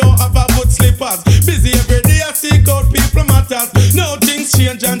at and don't have a foot slippers. Busy every day, I seek out people matters. Now things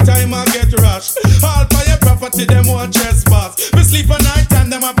change and time I get rushed. All for your property, them won't trespass. We sleep at night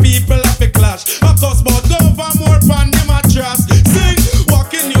and them a people have a clash. Of course, but go over more pan them a trash. Sing,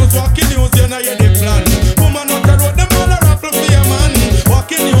 walking news, you know you're the plan. Woman out the road, them all a raffle for your man.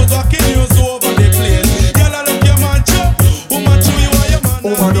 Walking news over the place. Girl, I look your man, chop.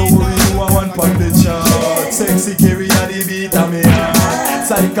 Over the world, you are one pon the chart. Sexy carry a the beat of me heart.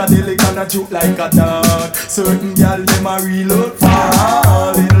 Psychedelic and a juke like a dog. Certain gal them a reload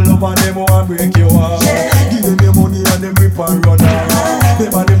far. Little love and them want break your heart. Give them your money and them rip and run out.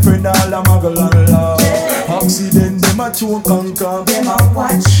 Them and them friend all a muggle and laugh. Accident them a choke and come. Them a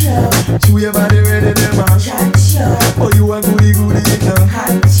watch you. Chew your body ready them a catch you. Oh you a goody now.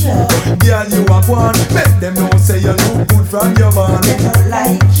 Catch you. Girl you a one. Make them know say you look good from your band. They don't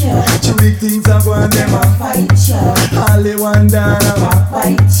like you. Chewy things are going them a fight you. All they want down a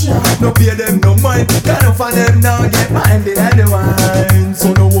fight you. No pay them no mind. Can't offer them now get mine they had the wine.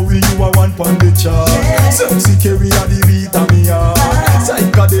 So no worry you a one pon the chart. Sexy carry a the beat of me heart.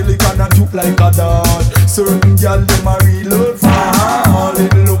 Psychedelic and a juke like a dart. Certain girl them a reload far.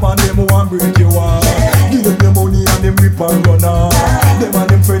 Little up and them want break your heart. Give them your money and them rip and run out. Them and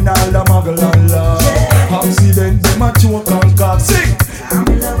them friend all a muggle and laugh. Accident them a choke and cock. Sing. I'm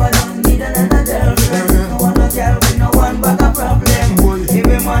in love, I don't need another girl.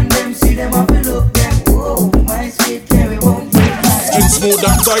 smooth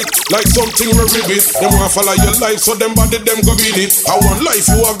and tight, like something we ribbit. Them want follow your life, so them body them go beat it. I want life,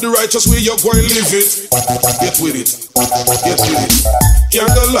 you have the righteous way, you're going to live it. Get with it, get with it.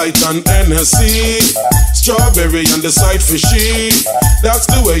 Candlelight and NSC, strawberry on the side for she. That's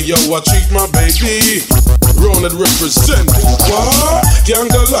the way you treat my baby. Ronald represent what?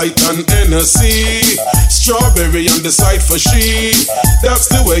 Candlelight and NSC, strawberry on the side for she.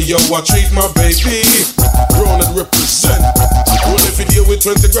 That's the way you treat my baby. Ronald represent. Roll every day with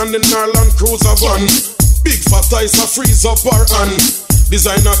 20 grand in our Land Cruiser van. Big fat ice a freeze up our hand.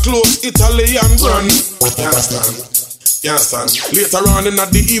 Designer clothes, Italian brand. Can't stand. Can't stand. Later on in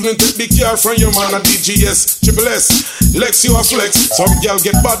the evening, take the car from your man at DGS, Triple S, Lex you a flex. Some girl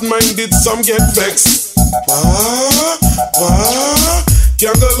get bad-minded, some get vexed.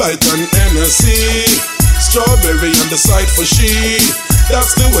 Candlelight and NSC, strawberry on the side for she.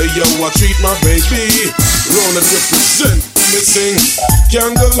 That's the way you treat my baby. Ronald represent. Me sing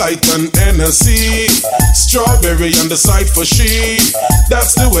candlelight and NSC, strawberry on the side for she.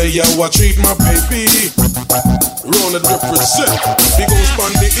 That's the way you treat my baby. Ronald represent. Big old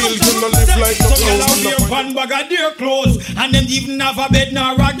on the hill, you no live like no clothes. One bag of their clothes, and them even have a bed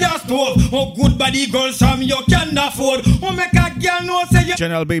nor a gas stove. Oh, good body girls, some you can afford. Oh, make a girl know say you.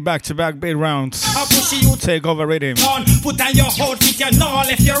 General B back-to-back beat rounds. Take over rhythm. Put on your outfit, you know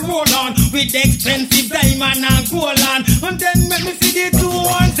if you roll on with the expensive diamond and gold on. And then make me see the 2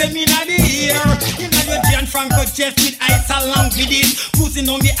 ones them in the ear. In your Gian Franco chest with ice along with it. Pushing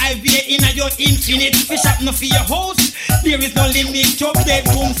on the IVA in your infinite. Fish up no for your house. There is no limit. Your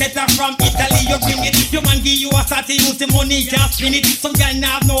bedroom setter from Italy, you bring it. Your man give you a start to use the money, just spin it. Some guy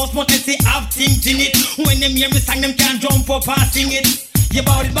now have no house, but they say have things in it. When them hear me sing, them can't jump up and sing it. You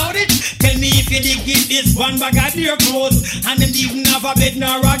bout it? Tell me if you dig give this one bag of their clothes, and them even have a bed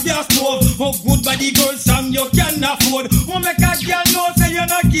nor a gas stove. Oh, good body girls, some you can afford. Oh, make a girl know say you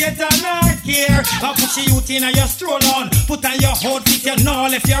not get and not care. I push you in and you stroll on. Put on your outfit, you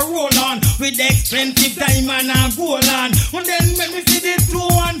know if you roll on with the expensive diamond and gold on. And then let me see the 2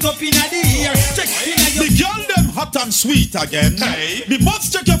 ones up in the ear. Check in the girl them hot and sweet again. Hey, me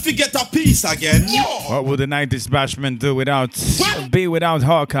must check if you get a piece again. What would the 90s bashman do without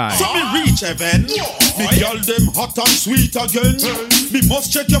Hawkeye? So me reach heaven. Me girl them hot and sweet again. Me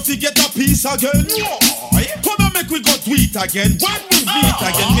must check if you get a piece again. Come and make we go do it again. When we meet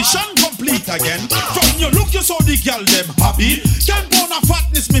again, mission complete again. From your look, you saw the girl them happy. Can't go on a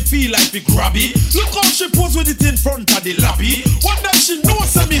fatness, me feel like we grabby. Look how she pose with it in front of the lobby. One day she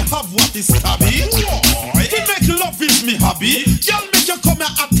knows that me have what is stabby. To make love is me hobby. Girl make you come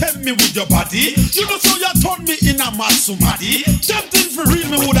and attend me with your body. You know so you turn me in a mad sumadi. Tempting for real,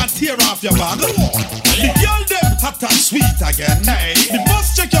 me woulda tear off your bag. The girl them hot and sweet again. Me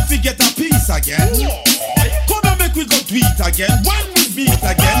must check if you get a piece again. Come and make we go do it again. When we meet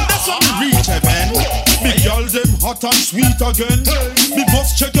again, that's when we reach heaven. Me girl them hot and sweet again. Me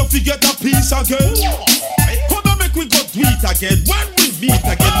must check if you get a piece again. Come and make we go do it again. When we meet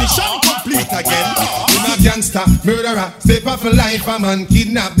again, mission complete again. I'm a gangster, murderer, step up for life, a man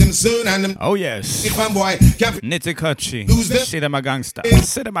kidnap them son and them. Oh yes. If I'm boy, Nitty Kutchi. Say them a gangster.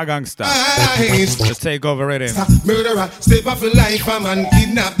 Say them a gangster. Just take over rhythm. Murderer, step up for life, a man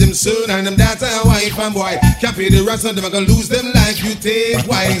kidnap them son and them that's a wife and boy. Can't pay the rest of them, I gonna lose them life. You take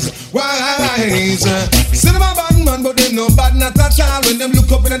wise. Say them a bad man, but them no bad not at all. When them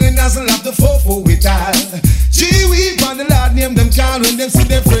look up in the nozzle of the 4-4 with all. Gee, we on the Lord name them call when them see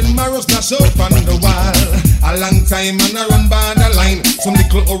their friend Maros smash up on the wall. A long time and I run by the line. Some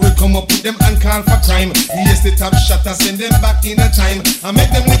little will come up with them and call for crime. Yes, the top shot I send them back in a time. I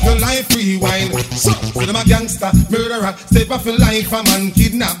make them little life rewind. So them a gangster, murderer, step off in life. A man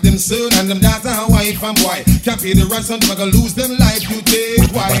kidnap them son and them daughter and wife and boy. Can't pay the ransom, them a gonna lose them life. You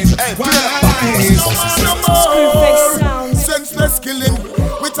take wise. Senseless killing.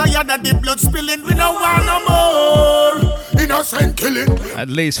 We tired of the blood spilling. We don't want no more innocent killing. At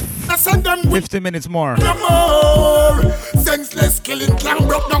least 50 minutes more. No more senseless killing. Clan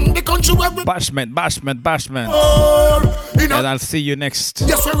broke down the country where we Bashment. And I'll see you next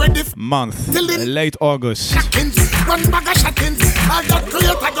month, late August. One bag of shackins. I got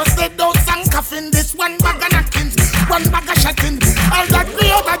creator just said those and coffin. This one bag of napkins. One bag of shackins. I got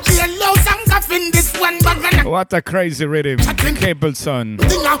creator jailhouse and coffin. This one bag of napkins. What a crazy rhythm. Cable Son.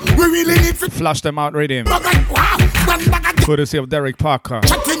 We really need to flush them out rhythm. Courtesy of Derek Parker.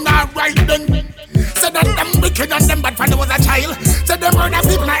 Chatting right then. Said that them wicked and them bad when I was a child. Said them murder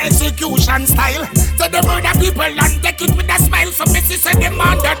people are execution style. Said them murder people and take it with a smile. So Missy said them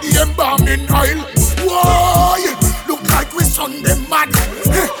under the embalming oil. Whoa, look like we son them mad.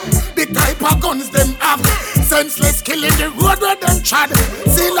 The type of guns them have. Senseless killing the road where them trod.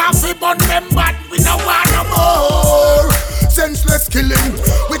 See laugh we burn them bad, we no want no more. Senseless killing,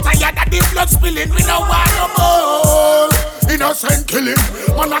 we tired of the blood spilling, we no want no more. Innocent killing,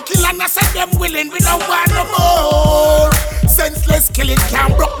 man a kill and I said them willing, we no want no more. Senseless killing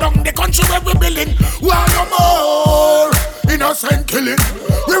can't broke down the country where we building, want no more. Innocent killing,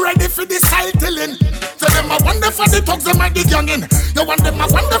 we ready for the style tilling. So them a wonder for the thugs, them a the youngin'. You want them a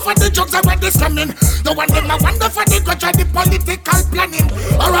wonder for the drugs and where they coming. You want them a wonder for the grudge and the political planning,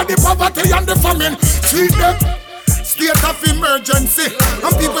 or the poverty and the famine. See them, state of emergency,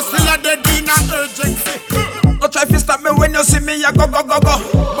 and people still are dead in an urgency. Don't try to stop me when you see me, I go.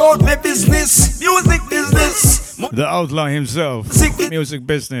 About my business, music business. The outlaw himself, music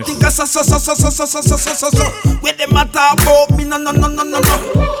business. Think so. When them a talk about me, no.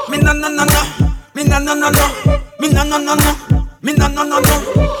 Me no.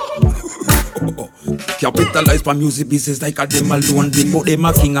 Capitalize for music business like a them alone big, but them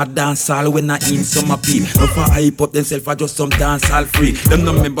a king of dancehall when I in some appeal. No for hype up themselves for just some dancehall free. Them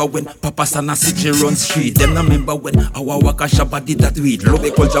no remember when Papa Sana City run street. Them no remember when our Waka Shabba did that weed. Love the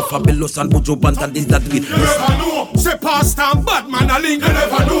culture fabulous and Bujo Bantan did that weed. You never know, say pastor and bad man a link. You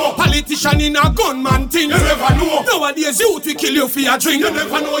never know, politician in a gunman thing. You never know, nowadays youth we kill you for a drink. You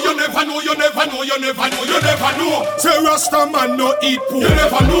never know. Say Rasta man no eat poor. You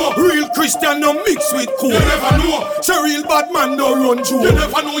never know, real Christian no mix with cool. You never know, say real bad man no run through. You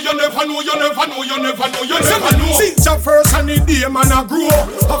never know. Since your first and the day man a grow,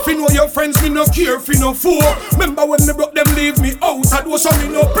 I fi know your friends, me no care fi no fool. Remember when me broke them leave me out, I do so me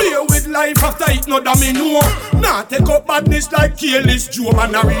no play with life after it no that me know. Nah take up badness like careless Joe,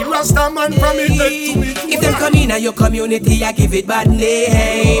 man a real Rasta man from it head to me. If them come in your community, I give it bad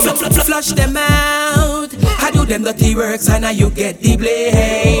name. Flush them out. I do them dirty works and now you get the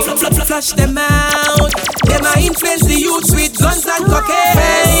blame. Flush them out. Them I influence the youths with guns and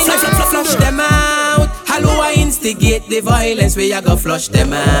cocaine. Flush them out. Hello, I instigate the violence where you go flush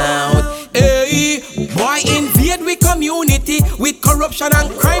them out. Hey, boy invade we community with corruption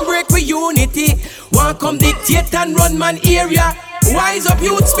and crime break with unity. Want come dictate and run man area. Wise up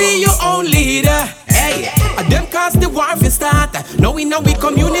youths be your own leader. Hey, them cause the war for start. Now we know we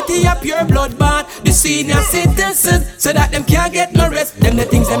community a pure bloodbath. The senior citizens so that them can't get no rest. Them the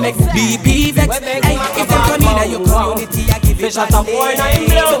things that make BP vex. Hey, if them come in your community, I give it a boy now in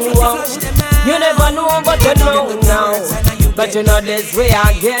blow. You never know but you know now. But you know this way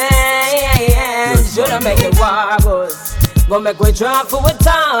again. Shouldn't make it wobbles. Go make we try for a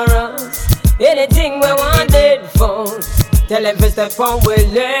Taurus. Anything we wanted for. Tell them to step from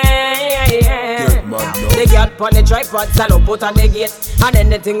willing. They get on the tripod, stand up out on the gate. And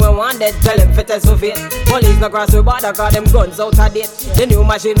anything we wanted, tell them to test with it. Police no cross the border, cause them guns out of date. The new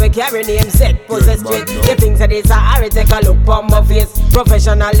machine we carry name set, possess straight. The things that is a hurry, take a look on my face.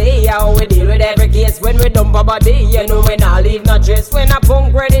 Professionally, how we deal with every case. When we dump a body, you know we not leave no trace. When a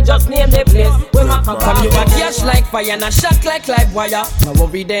punk ready, just name the place. When my come from you a cash like fire and a shot like live wire. No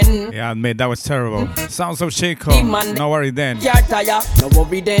worry then. Yeah, mate, that was terrible. Sounds of Chico. No worry then. You're tired. No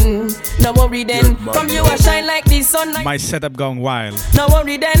worry then. No worry then. From you a shine like the sun. My setup going wild. No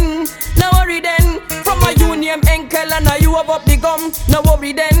worry then. No worry then. From my union enkel and now you have up the gum. No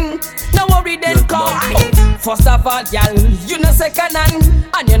worry then. No worry then. Come. First of all, y'all, you know second hand.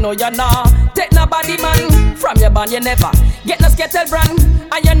 And you know you're not take nobody man. From your band you never get no skettle brand.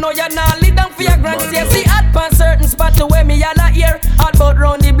 And you know you're not lead down for your grand. See at pan certain spot to where me all a ear. All about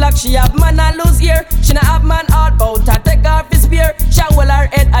round the block she have man and lose ear. She not have man all about her take off his spear. She hold her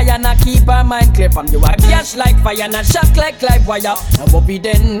head high and keep her mind clear. From you a cash like fire and a shock like live wire. No worry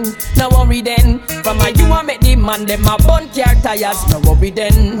then, no worry then. From a you a make the man them a bun car tires. No worry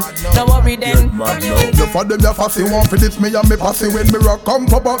then, no worry then. The for them ya fussy want for this me and me passy. When me rock come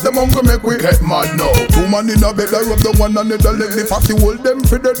pop up them hungry make we get mad now. Two man in a bed I rub the one another leg. The fussy hold them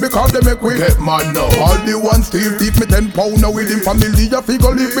for dead because they make we get mad now. All the ones still teach me 10 pound now with him family ya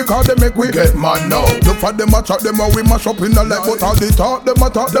figure live because they make we get mad now. The for them a chat them a we mash up in the leg. But all the talk them a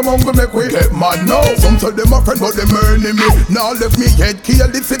talk them hungry make we get mad now. Some say them a friend but them earning me. Now left me head kill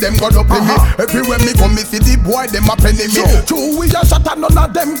if see them got up in me. Everywhere me come me see the boy them a penny me. True we a shot and none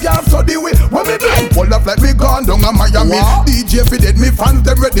of them can't study we. When me blind pull up like me gone down a Miami. DJ fi dead me fans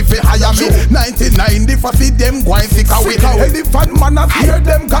them ready fi hire me. 99 the fussy them gwine sick away. Elephant man a fear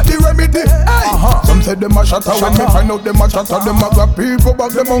them got the remedy. Some say them a shatter when me find out them a shatter. Them a got people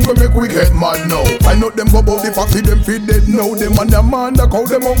back them hungry make we get mad now. Find out them go bout the fussy them fi dead now. Them and their man the cow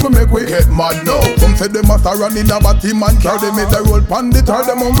them hungry make we get mad now. Some say them a star and in a batty man car. They made the roll pan the tar.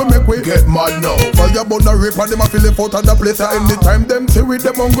 Them hungry make we get mad now. Fire burn a rip and them a feel it out of the place. Anytime them see with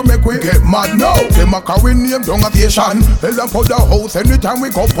them hungry make we get mad now. Them a carry name down a station. Tell them for the house anytime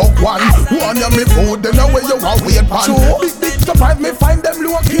we go fuck one. One of me food then away you a wait pan. Big surprise me find them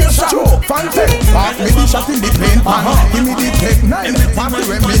location. Fancy, pass me the shot in the paint pan. Give me the take 9, pass the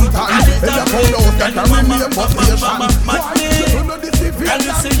Remington. Tell them for the house that a name but station.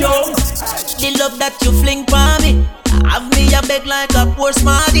 The love that you fling for me, have me a beg like a poor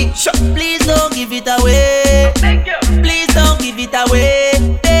smarty. Please don't give it away. Please don't give it away,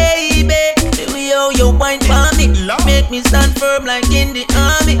 baby. The way how you wine for me, make me stand firm like in the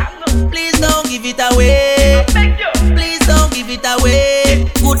army. Please don't give it away. Please don't give it away.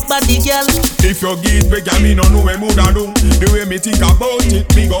 Good body girl. If you give beg, I me no know where mood I do. The way me think about it,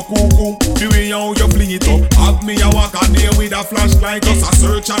 me go cuckoo. The way how you fling it up, have me a walk a day with a flashlight, just a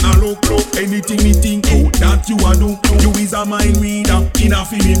search and a look. Anything me think out that you a do, you is a mind reader in a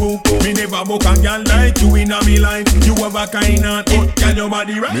film book. Me never book a girl like you in a me life. You have a kind of thought, can your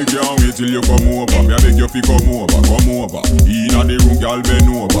body right? Me can't wait till you come over. Me a beg you fi come over, come over. Inna the room, girl bend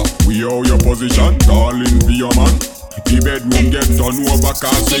over. We how your position, darling, be your man. The bedroom gets on over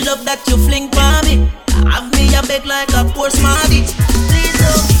cause the love that you fling for me, have me a beg like a poor smarty. Please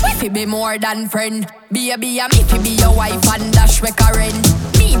don't. We fi be more than friend. Baby, and me fi be your wife and dash we current.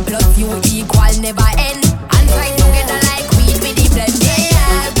 Me plus you equal never end. And fight together like weed with the blend.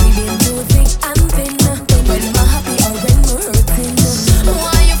 Yeah, we been too thick and thin. When we're happy or when we're hurting.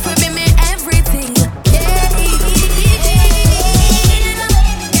 Why you fi be me everything? Yeah.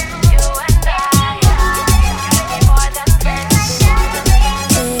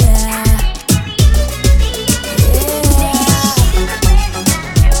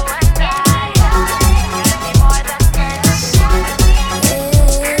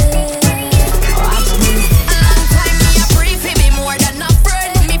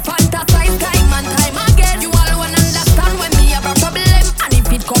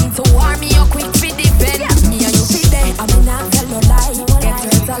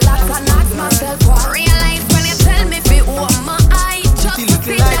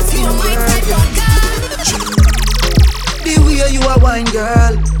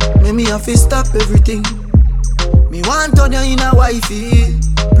 Girl, make me have to stop everything. Me want turn you in a wifey,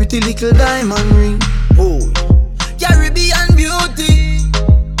 pretty little diamond ring. Oh, Caribbean beauty,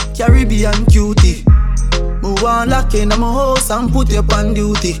 Caribbean cutie. Me want lock in my house and put you on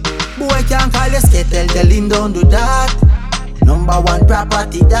duty. Boy can't call you skate, tell him don't do that. Number one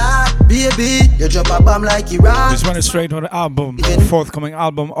property that, baby, you drop a bomb like Iraq. This one is straight on the album, forthcoming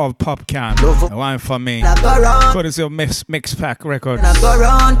album of Popcan. A Wine For Me. Courtesy of Mix Pack Records.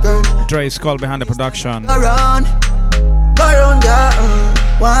 Dre Skull behind the production. Go round, yeah.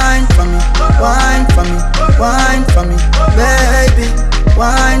 Wine for me, wine for me, wine for me, baby.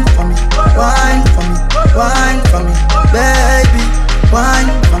 Wine for me, wine for me, wine for me, baby. Wine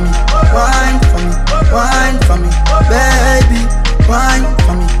for me, wine for me, wine for me, baby. Wine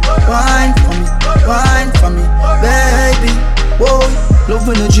for me, wine for me, wine for me, baby. Whoa, love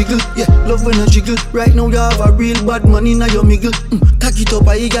when you jiggle, yeah, love when you jiggle. Right now you have a real bad money now you miggle. Cock it up,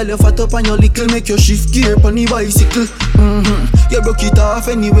 I girl you fat up on your little. Make your shift gear on the bicycle. You broke it off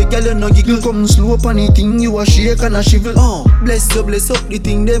anyway, girl you no giggle. Come slow up on the thing, you a shake and a shivel. Oh, bless up the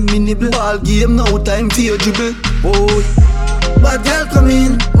thing them minibble. Ball game, no time for your dribble. Boy, bad girl come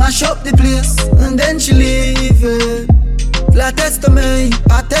in, mash up the place, and then she leave it. Flat test to me,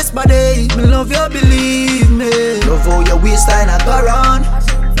 I test body. Me love you, believe me. Love how your waistline I go round.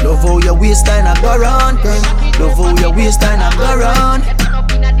 Love how your waistline I go round, girl. Love how your waistline I go round.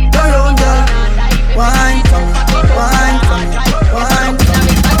 Go round, girl. Wine for me, wine for me, wine for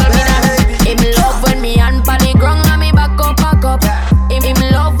me, baby. Him love when me hand pan the ground and me back up. Him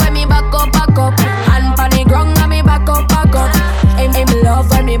love when me back up. Hand pan the ground and me back up. Him love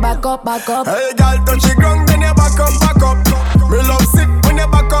when me back up. Hey, girl, touch the ground then you back up. Me love sit when you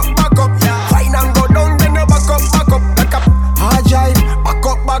back up. Fine and go down then you back up. Back up, hard drive, back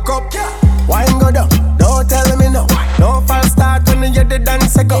up. Wine go down, don't tell me no. No false start when you hear the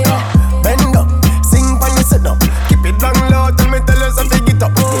dance go. Bend up, sing when you sit up. Keep it down low till me tell you so pick it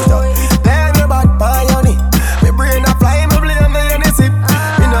up. Then you back by your knee. Me brain a fly, me blame me on the sip.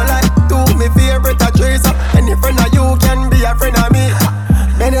 Me no like to me favorite a trace up. Any friend of you can be a friend of me.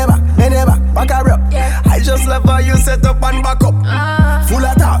 Bend it back her up. I just love how you set up and back up. Full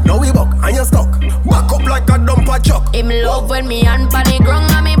of talk, now we buck and you stuck. Back up like a dumper truck. Him love when me hand pan the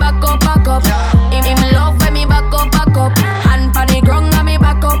ground and me back up. Him love when me back up. Hand pan the ground and me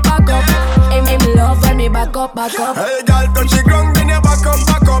back up. Him love when me back up. Hey girl, touch the ground then you back up.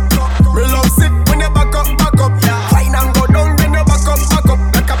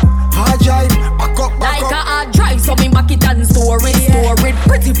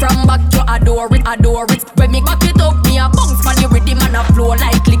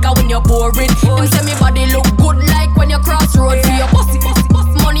 it. Him say me body look good like when you cross road. For your pussy,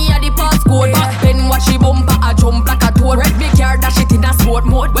 money at the passcode. Back then watch she bumper a jump like a toad. Red big car dash it in a sport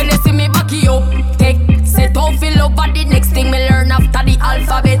mode. When they see me back you up, take set off fill up and the next thing me learn after the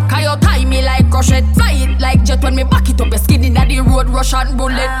alphabet. Can you tie me like crochet? Fly it like jet when me back it up. Your skin in the road, Russian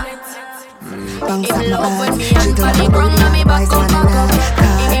bullet. Him love when me and body ground and me back up.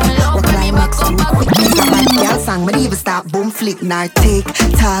 Him love when me back up. Girl song, but even stop, boom, flick, now tick,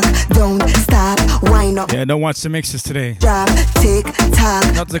 tock, don't stop, wind up. Yeah, don't watch the mixes today. Drop, tick, tock.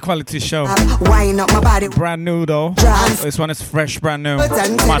 Not the quality show. Wind up my body. Brand new though. Drop. This one is fresh, brand new.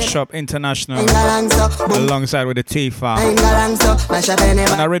 Mashup International. Alongside with the Tifa.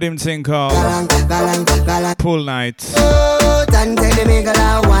 And a rhythm thing called Pool Night. And tell the nigga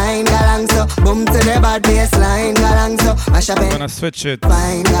that wine galang so boom to the bad baseline galang so mash up. I'm gonna switch it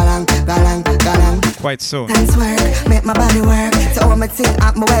fine galang quite soon. Dance work, make my body work. So all my thing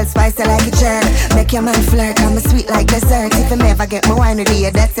up my well spicy like a jerk. Make your man flirt, I'm sweet like dessert. If I never get my wine with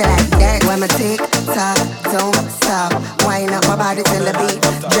you, that's it like dirt. When my tick tock, don't stop. Wine up my body till the beat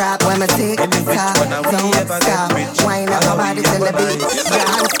drop. When my tick tock, don't stop. Wine up my body till the beat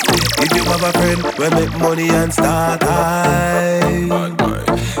drop. If you have a friend, we make money and start high.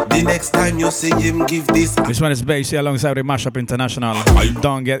 The next time you see him, give this. This one is based alongside with Mashup International.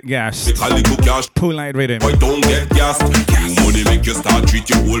 Don't get gassed. Pool Night Rhythm. Boy, don't get gassed. Money make you start treat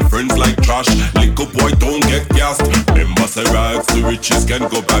your old friends like trash. Lick up, boy, don't get gassed. Remember, say rags, the riches can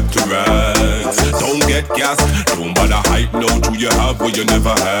go back to rags. Don't get gassed. Don't bother hype no true you have what you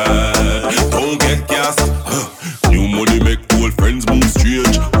never had. Don't get gassed. New money make old friends move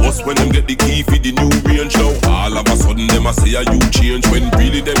strange. What's when them get the key for the new range now? All of a sudden them a say a you change when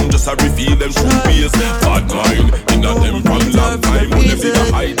really them just a reveal them true face. Bad mind in a them from long time. When them did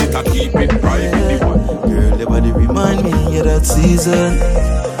a hide it a keep it private. Girl, your body remind me of that season.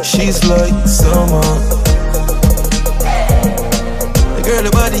 She's like summer. Girl,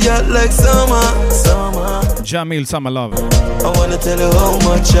 your body hot like summer. Jamil Summer Love. I wanna tell you how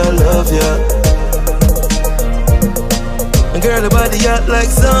much I love you. Girl, the body hot like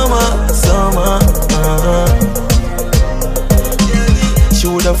summer. She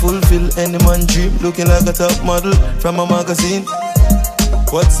woulda fulfill any man dream, looking like a top model from a magazine.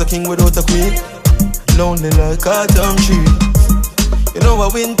 What's a king without a queen? Lonely like autumn tree. You know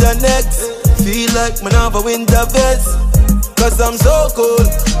what winter next? Feel like man have a winter vest. Cause I'm so cold,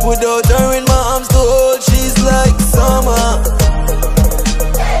 without her in my arms to hold. She's like summer.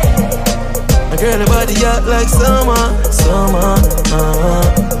 Girl, your body hot like summer.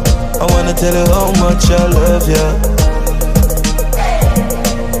 I wanna tell you how much I love you.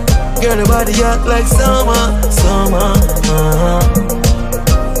 Girl, your body hot like summer.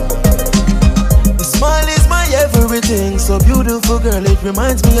 Your smile is my everything. So beautiful, girl, it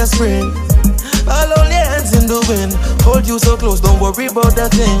reminds me of spring. I'll hold your hands in the wind. Hold you so close, don't worry about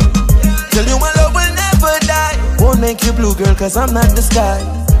that thing. Tell you my love will never die. Won't make you blue, girl, cause I'm not the sky.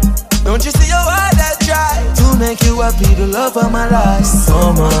 Don't you see how hard I try to make you happy, the love of my life.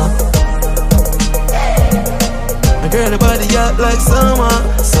 Summer. Girl, your body hot like summer.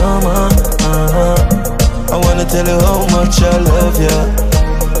 I wanna tell you how much I love you.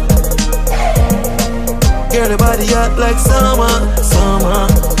 Girl, your body hot like summer.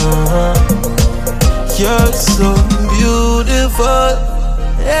 You're so beautiful.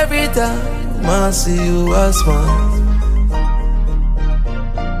 Every time I see you, I smile.